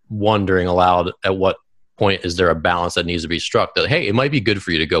wondering aloud, at what point is there a balance that needs to be struck that, hey, it might be good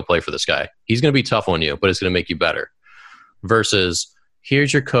for you to go play for this guy. He's going to be tough on you, but it's going to make you better. Versus,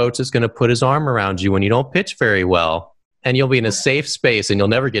 here's your coach that's going to put his arm around you when you don't pitch very well, and you'll be in a safe space and you'll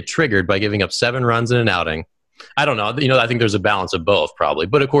never get triggered by giving up 7 runs in an outing. I don't know. I think there's a balance of both probably.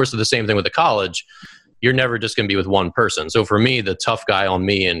 But of course, the same thing with the college. You're never just going to be with one person. So for me, the tough guy on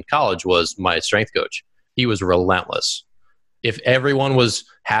me in college was my strength coach. He was relentless. If everyone was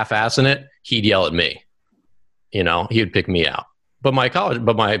half-assing it, he'd yell at me. He would pick me out. But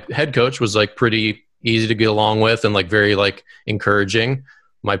my head coach was pretty easy to get along with and very encouraging.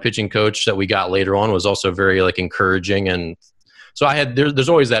 My pitching coach that we got later on was also very encouraging. And so there's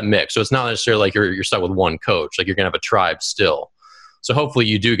always that mix. So it's not necessarily you're stuck with one coach. You're going to have a tribe still. So hopefully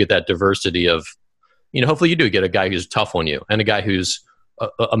you do get that diversity of, hopefully you do get a guy who's tough on you and a guy who's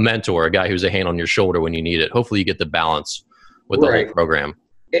a mentor, a guy who's a hand on your shoulder when you need it. Hopefully you get the balance with the whole program.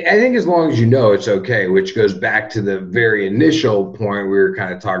 I think as long as you know it's okay, which goes back to the very initial point we were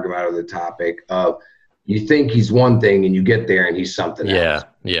kind of talking about on the topic of you think he's one thing and you get there and he's something else.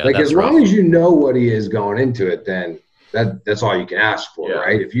 Yeah. Like that's as long as you know what he is going into it, then that's all you can ask for,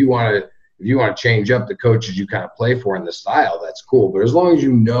 right? If you want to change up the coaches you kind of play for in the style, that's cool. But as long as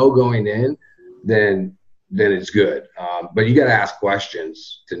you know going in, then it's good. But you got to ask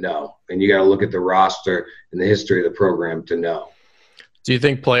questions to know, and you got to look at the roster and the history of the program to know. Do you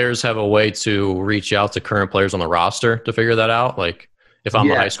think players have a way to reach out to current players on the roster to figure that out? Like, if I'm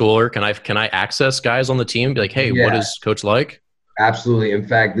a high schooler, can I access guys on the team? Be like, hey, what is Coach like? Absolutely. In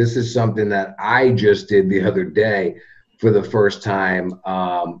fact, this is something that I just did the other day for the first time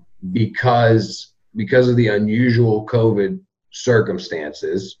because of the unusual COVID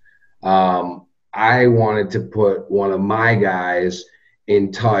circumstances. I wanted to put one of my guys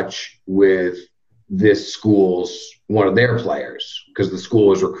in touch with one of their players, because the school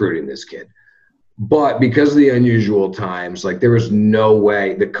was recruiting this kid. But because of the unusual times, like there was no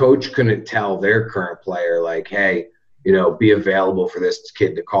way the coach couldn't tell their current player, like, hey, be available for this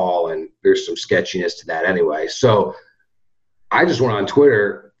kid to call. And there's some sketchiness to that anyway. So I just went on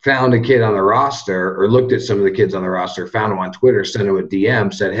Twitter, found a kid on the roster, or looked at some of the kids on the roster, found him on Twitter, sent him a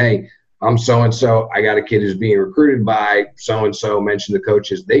DM, said, hey, I'm so-and-so. I got a kid who's being recruited by so-and-so, mentioned the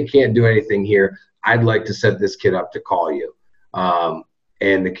coaches. They can't do anything here. I'd like to set this kid up to call you. And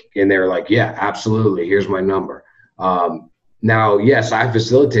they were like, yeah, absolutely. Here's my number. Now, yes, I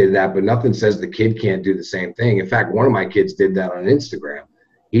facilitated that, but nothing says the kid can't do the same thing. In fact, one of my kids did that on Instagram.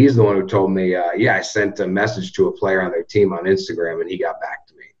 He's the one who told me, I sent a message to a player on their team on Instagram, and he got back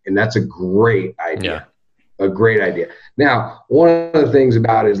to me. And that's a great idea. A great idea. Now, one of the things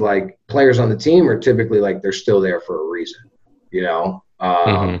about it is like players on the team are typically like they're still there for a reason, You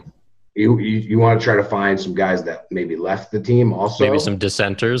want to try to find some guys that maybe left the team also. Maybe some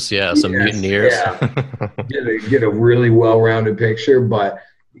dissenters, some mutineers. Get a really well-rounded picture, but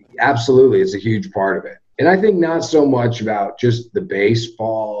absolutely it's a huge part of it. And I think not so much about just the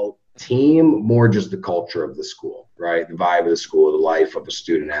baseball team, more just the culture of the school, right? The vibe of the school, the life of a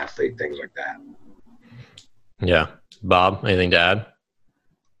student athlete, things like that. Yeah. Bob, anything to add?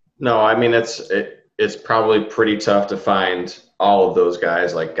 No, I mean, it's probably pretty tough to find all of those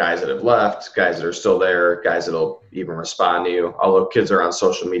guys, like guys that have left, guys that are still there, guys that'll even respond to you. Although kids are on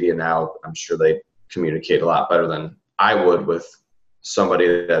social media now, I'm sure they communicate a lot better than I would with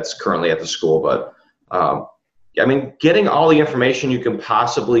somebody that's currently at the school. But I mean, getting all the information you can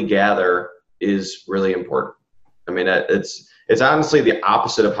possibly gather is really important. I mean, it's honestly the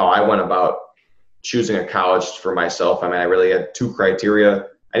opposite of how I went about choosing a college for myself. I mean, I really had two criteria.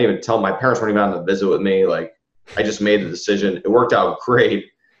 I didn't even tell my parents weren't even on the visit with me. Like, I just made the decision. It worked out great.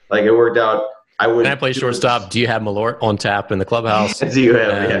 Like, it worked out. Can I play shortstop? Do you have Malort on tap in the clubhouse? Do you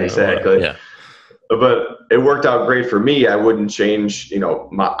have? Yeah, exactly. Yeah. But it worked out great for me. I wouldn't change.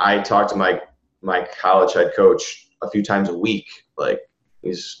 I talked to my college head coach a few times a week. Like,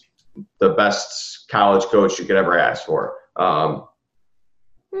 he's the best college coach you could ever ask for.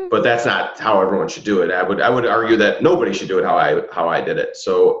 But that's not how everyone should do it. I would argue that nobody should do it how I did it.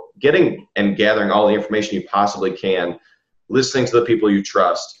 So getting and gathering all the information you possibly can, listening to the people you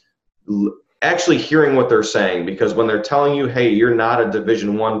trust, actually hearing what they're saying, because when they're telling you, hey, you're not a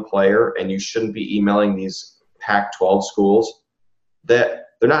Division I player and you shouldn't be emailing these Pac-12 schools, that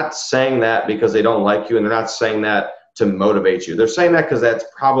they're not saying that because they don't like you, and they're not saying that to motivate you. They're saying that because that's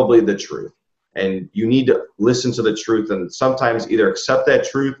probably the truth. And you need to listen to the truth and sometimes either accept that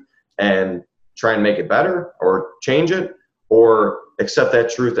truth and try and make it better or change it, or accept that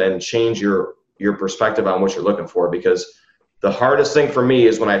truth and change your perspective on what you're looking for. Because the hardest thing for me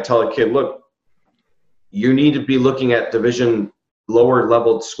is when I tell a kid, look, you need to be looking at lower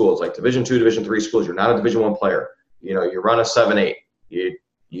level schools, like Division II, Division III schools. You're not a Division I player. You run a 7-8.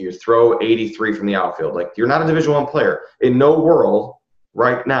 You throw 83 from the outfield. Like, you're not a Division I player. In no world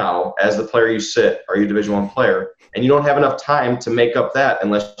right now, as the player you sit, are you a Division I player? And you don't have enough time to make up that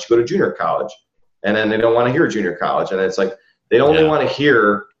unless you go to junior college. And then they don't want to hear junior college. And it's like they only want to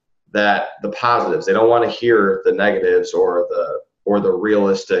hear the positives. They don't want to hear the negatives or the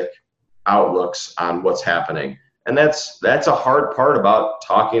realistic outlooks on what's happening. And that's a hard part about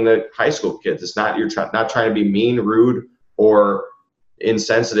talking to high school kids. It's not not trying to be mean, rude, or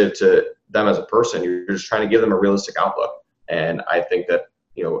insensitive to them as a person. You're just trying to give them a realistic outlook. And I think that,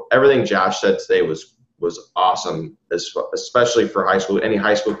 everything Josh said today was awesome, especially for high school. Any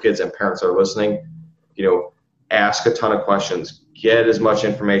high school kids and parents that are listening, ask a ton of questions, get as much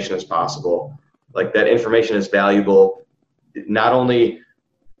information as possible. Like, that information is valuable, not only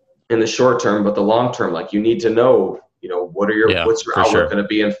in the short term, but the long term. Like, you need to know what's your outlook going to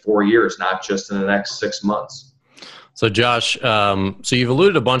be in 4 years, not just in the next 6 months. So Josh, so you've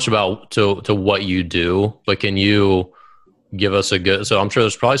alluded a bunch about to what you do, but can you give us so I'm sure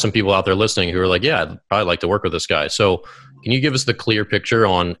there's probably some people out there listening who are like, yeah, I'd probably like to work with this guy. So can you give us the clear picture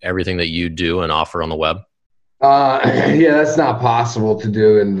on everything that you do and offer on the web? Yeah, that's not possible to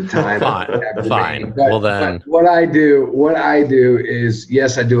do in the time. Fine. But what I do is,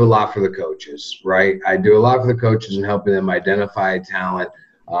 yes, I do a lot for the coaches, right? I do a lot for the coaches and helping them identify talent.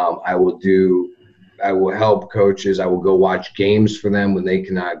 I will help coaches. I will go watch games for them when they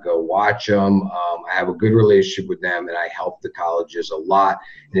cannot go watch them. I have a good relationship with them, and I help the colleges a lot.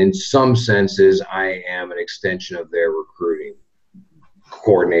 And in some senses, I am an extension of their recruiting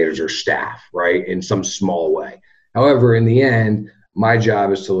coordinators or staff, right, in some small way. However, in the end, my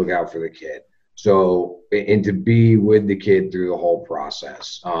job is to look out for the kid. So, and to be with the kid through the whole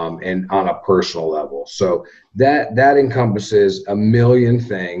process, and on a personal level. So that encompasses a million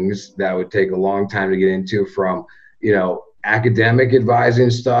things that would take a long time to get into, from, academic advising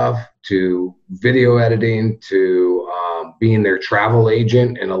stuff to video editing to being their travel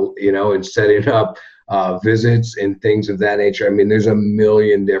agent and setting up visits and things of that nature. I mean, there's a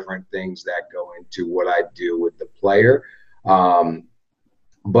million different things that go into what I do with the player.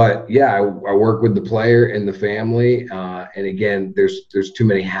 But yeah, I work with the player and the family. And again, there's too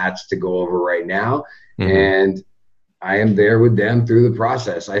many hats to go over right now. Mm-hmm. And I am there with them through the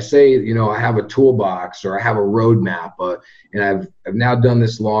process. I say, I have a toolbox or I have a roadmap, and I've now done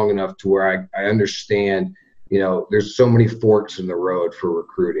this long enough to where I understand, there's so many forks in the road for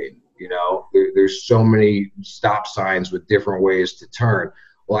recruiting. There's so many stop signs with different ways to turn.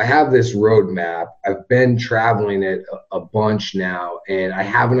 Well, I have this roadmap. I've been traveling it a bunch now, and I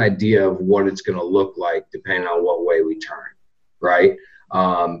have an idea of what it's going to look like depending on what way we turn, right?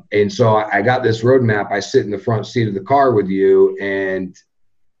 And so I got this roadmap. I sit in the front seat of the car with you,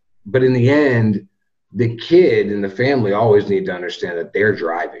 but in the end, the kid and the family always need to understand that they're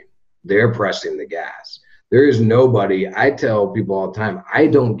driving. They're pressing the gas. There is nobody. I tell people all the time, I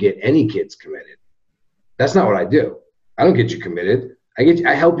don't get any kids committed. That's not what I do. I don't get you committed.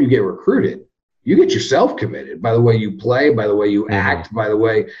 I help you get recruited. You get yourself committed by the way you play, by the way you act, by the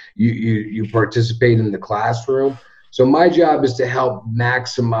way you participate in the classroom. So my job is to help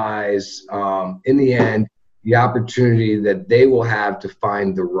maximize, in the end, the opportunity that they will have to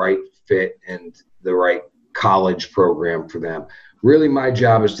find the right fit and the right college program for them. Really, my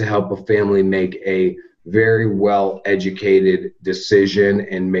job is to help a family make a very well-educated decision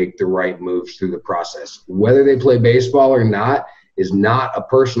and make the right moves through the process. Whether they play baseball or not is not a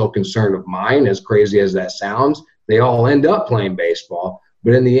personal concern of mine, as crazy as that sounds. They all end up playing baseball.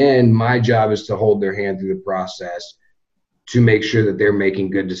 But in the end, my job is to hold their hand through the process to make sure that they're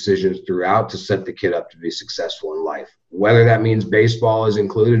making good decisions throughout to set the kid up to be successful in life. Whether that means baseball is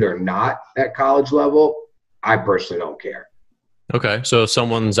included or not at college level, I personally don't care. Okay. So if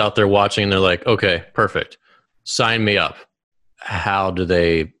someone's out there watching and they're like, okay, perfect, sign me up. What do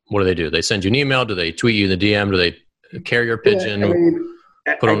they do? They send you an email? Do they tweet you in the DM? Do they carry your pigeon,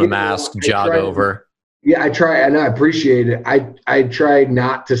 put on a mask, jog over? Yeah, I try, and I appreciate it. I try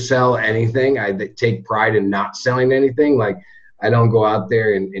not to sell anything. I take pride in not selling anything. Like, I don't go out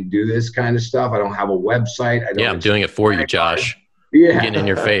there and do this kind of stuff. I don't have a website. I'm doing it for you, Josh. Yeah. Getting in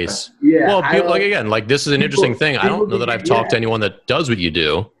your face. Yeah. Well, people, this is an interesting thing. I don't know that I've talked to anyone that does what you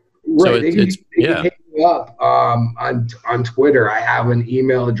do. Right. So they can hit me up on Twitter. I have an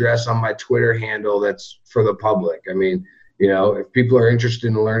email address on my Twitter handle that's for the public. I mean, if people are interested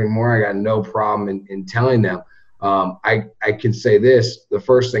in learning more, I got no problem in telling them. I can say this: the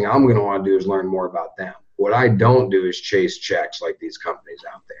first thing I'm going to want to do is learn more about them. What I don't do is chase checks like these companies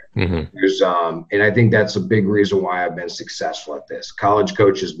out there. Mm-hmm. There's and I think that's a big reason why I've been successful at this. College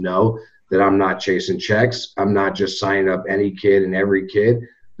coaches know that I'm not chasing checks. I'm not just signing up any kid and every kid.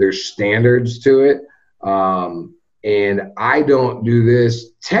 There's standards to it. And I don't do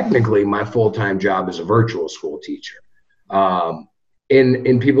this. Technically, my full-time job is a virtual school teacher.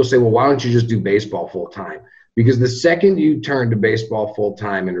 And people say, well, why don't you just do baseball full-time? Because the second you turn to baseball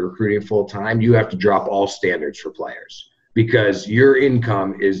full-time and recruiting full-time, you have to drop all standards for players because your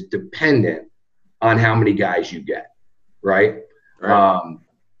income is dependent on how many guys you get, right?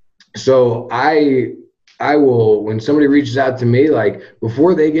 So I will, when somebody reaches out to me, like,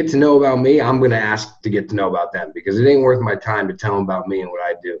 before they get to know about me, I'm going to ask to get to know about them, because it ain't worth my time to tell them about me and what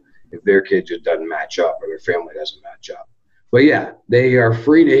I do if their kid just doesn't match up or their family doesn't match up. But yeah, they are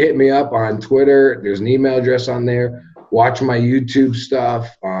free to hit me up on Twitter. There's an email address on there. Watch my YouTube stuff.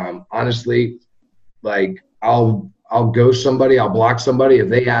 Honestly, like, I'll I'll ghost somebody, I'll block somebody if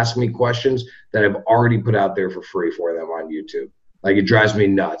they ask me questions that I've already put out there for free for them on YouTube. Like, it drives me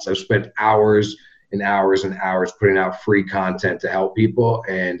nuts. I've spent hours and hours and hours putting out free content to help people,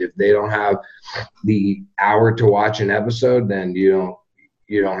 and if they don't have the hour to watch an episode, then you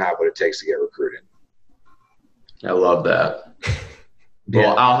don't have what it takes to get recruited. I love that.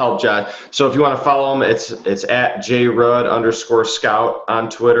 Well, I'll help Josh. So if you want to follow him, it's at jrudd_scout on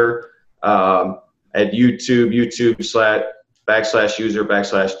Twitter, at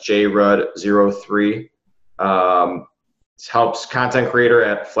YouTube/user/jrudd03. Helps content creator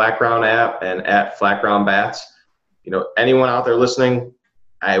at Flatground App and at Flatground Bats. You know, anyone out there listening,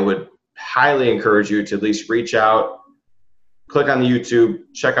 I would highly encourage you to at least reach out, click on the YouTube,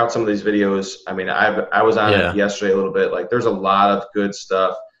 check out some of these videos. I mean, I was on it yesterday a little bit. Like, there's a lot of good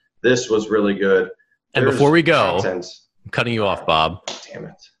stuff. This was really good. And before we go, I'm cutting you off, Bob. Damn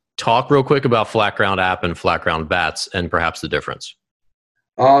it. Talk real quick about Flatground App and Flatground Bats and perhaps the difference.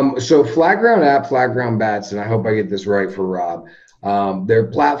 So Flatground App, Flatground Bats, and I hope I get this right for Rob. They're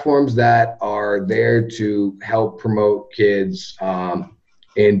platforms that are there to help promote kids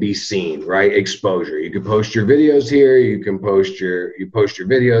and be seen, right? Exposure. You can post your videos here. You can post your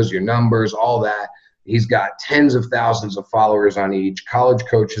videos, your numbers, all that. He's got tens of thousands of followers on each. College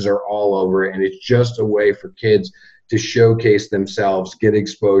coaches are all over it, and it's just a way for kids to showcase themselves, get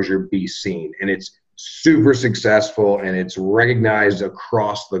exposure, be seen. And it's super successful, and it's recognized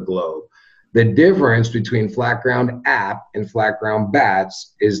across the globe. The difference between Flatground App and Flatground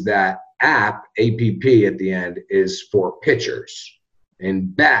Bats is that app, APP at the end, is for pitchers,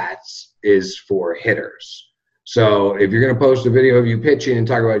 and bats is for hitters. So if you're going to post a video of you pitching and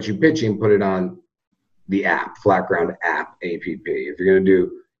talk about you pitching, put it on the app, Flatground App, APP. If you're going to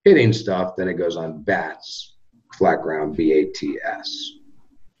do hitting stuff, then it goes on Bats, Flatground, BATS.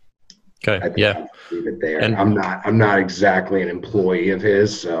 Okay. Yeah. Leave it there. And I'm not exactly an employee of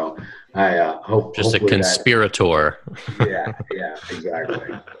his, so I hope just a conspirator. Yeah,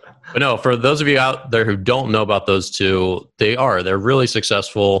 exactly. But no, for those of you out there who don't know about those two, they're really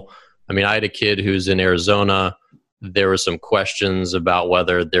successful. I mean, I had a kid who's in Arizona. There were some questions about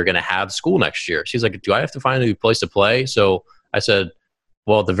whether they're going to have school next year. She's like, do I have to find a new place to play? So I said,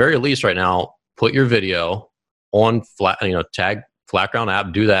 well, at the very least right now, put your video on tag Flatground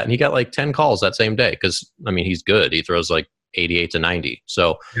App, do that. And he got like 10 calls that same day because, I mean, he's good. He throws like 88 to 90.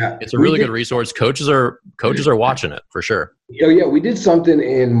 So it's a really good resource. Coaches are watching it for sure. Oh yeah, we did something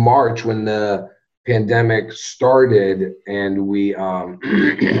in March when the pandemic started, and we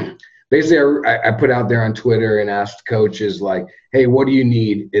basically I put out there on Twitter and asked coaches like, hey, what do you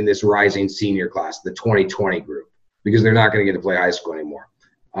need in this rising senior class, the 2020 group, because they're not going to get to play high school anymore.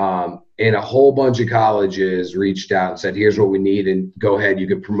 And a whole bunch of colleges reached out and said, here's what we need, and go ahead, you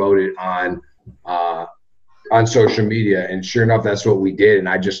can promote it on social media. And sure enough, that's what we did. And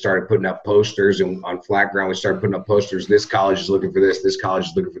I just started putting up posters, and on Flatground, we started putting up posters. This college is looking for this. This college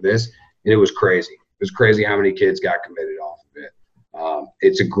is looking for this. And it was crazy. It was crazy how many kids got committed off of it.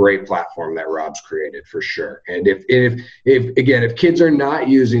 It's a great platform that Rob's created for sure. And if kids are not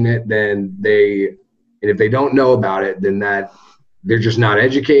using it, then if they don't know about it, then they're just not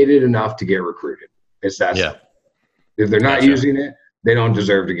educated enough to get recruited. It's that simple. If they're not using it, they don't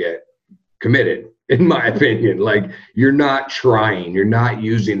deserve to get committed, in my opinion. Like, you're not trying. You're not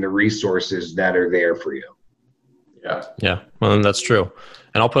using the resources that are there for you. Yeah. Yeah. Well, that's true.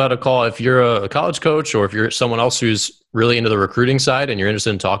 And I'll put out a call if you're a college coach or if you're someone else who's really into the recruiting side and you're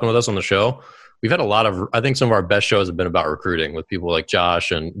interested in talking with us on the show. We've had I think some of our best shows have been about recruiting with people like Josh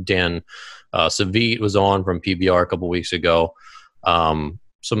and Dan Savit was on from PBR a couple weeks ago.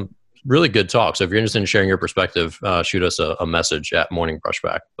 Some really good talk. So if you're interested in sharing your perspective, shoot us a message at Morning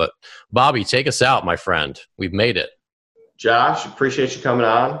Brushback. But Bobby, take us out, my friend. We've made it. Josh, appreciate you coming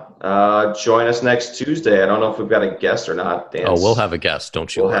on. Join us next Tuesday. I don't know if we've got a guest or not. Dan. We'll have a guest.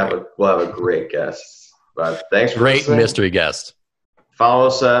 Don't you worry. We'll have a great guest. But thanks for listening. Great mystery guest. Follow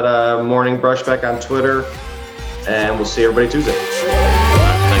us at Morning Brushback on Twitter, and we'll see everybody Tuesday.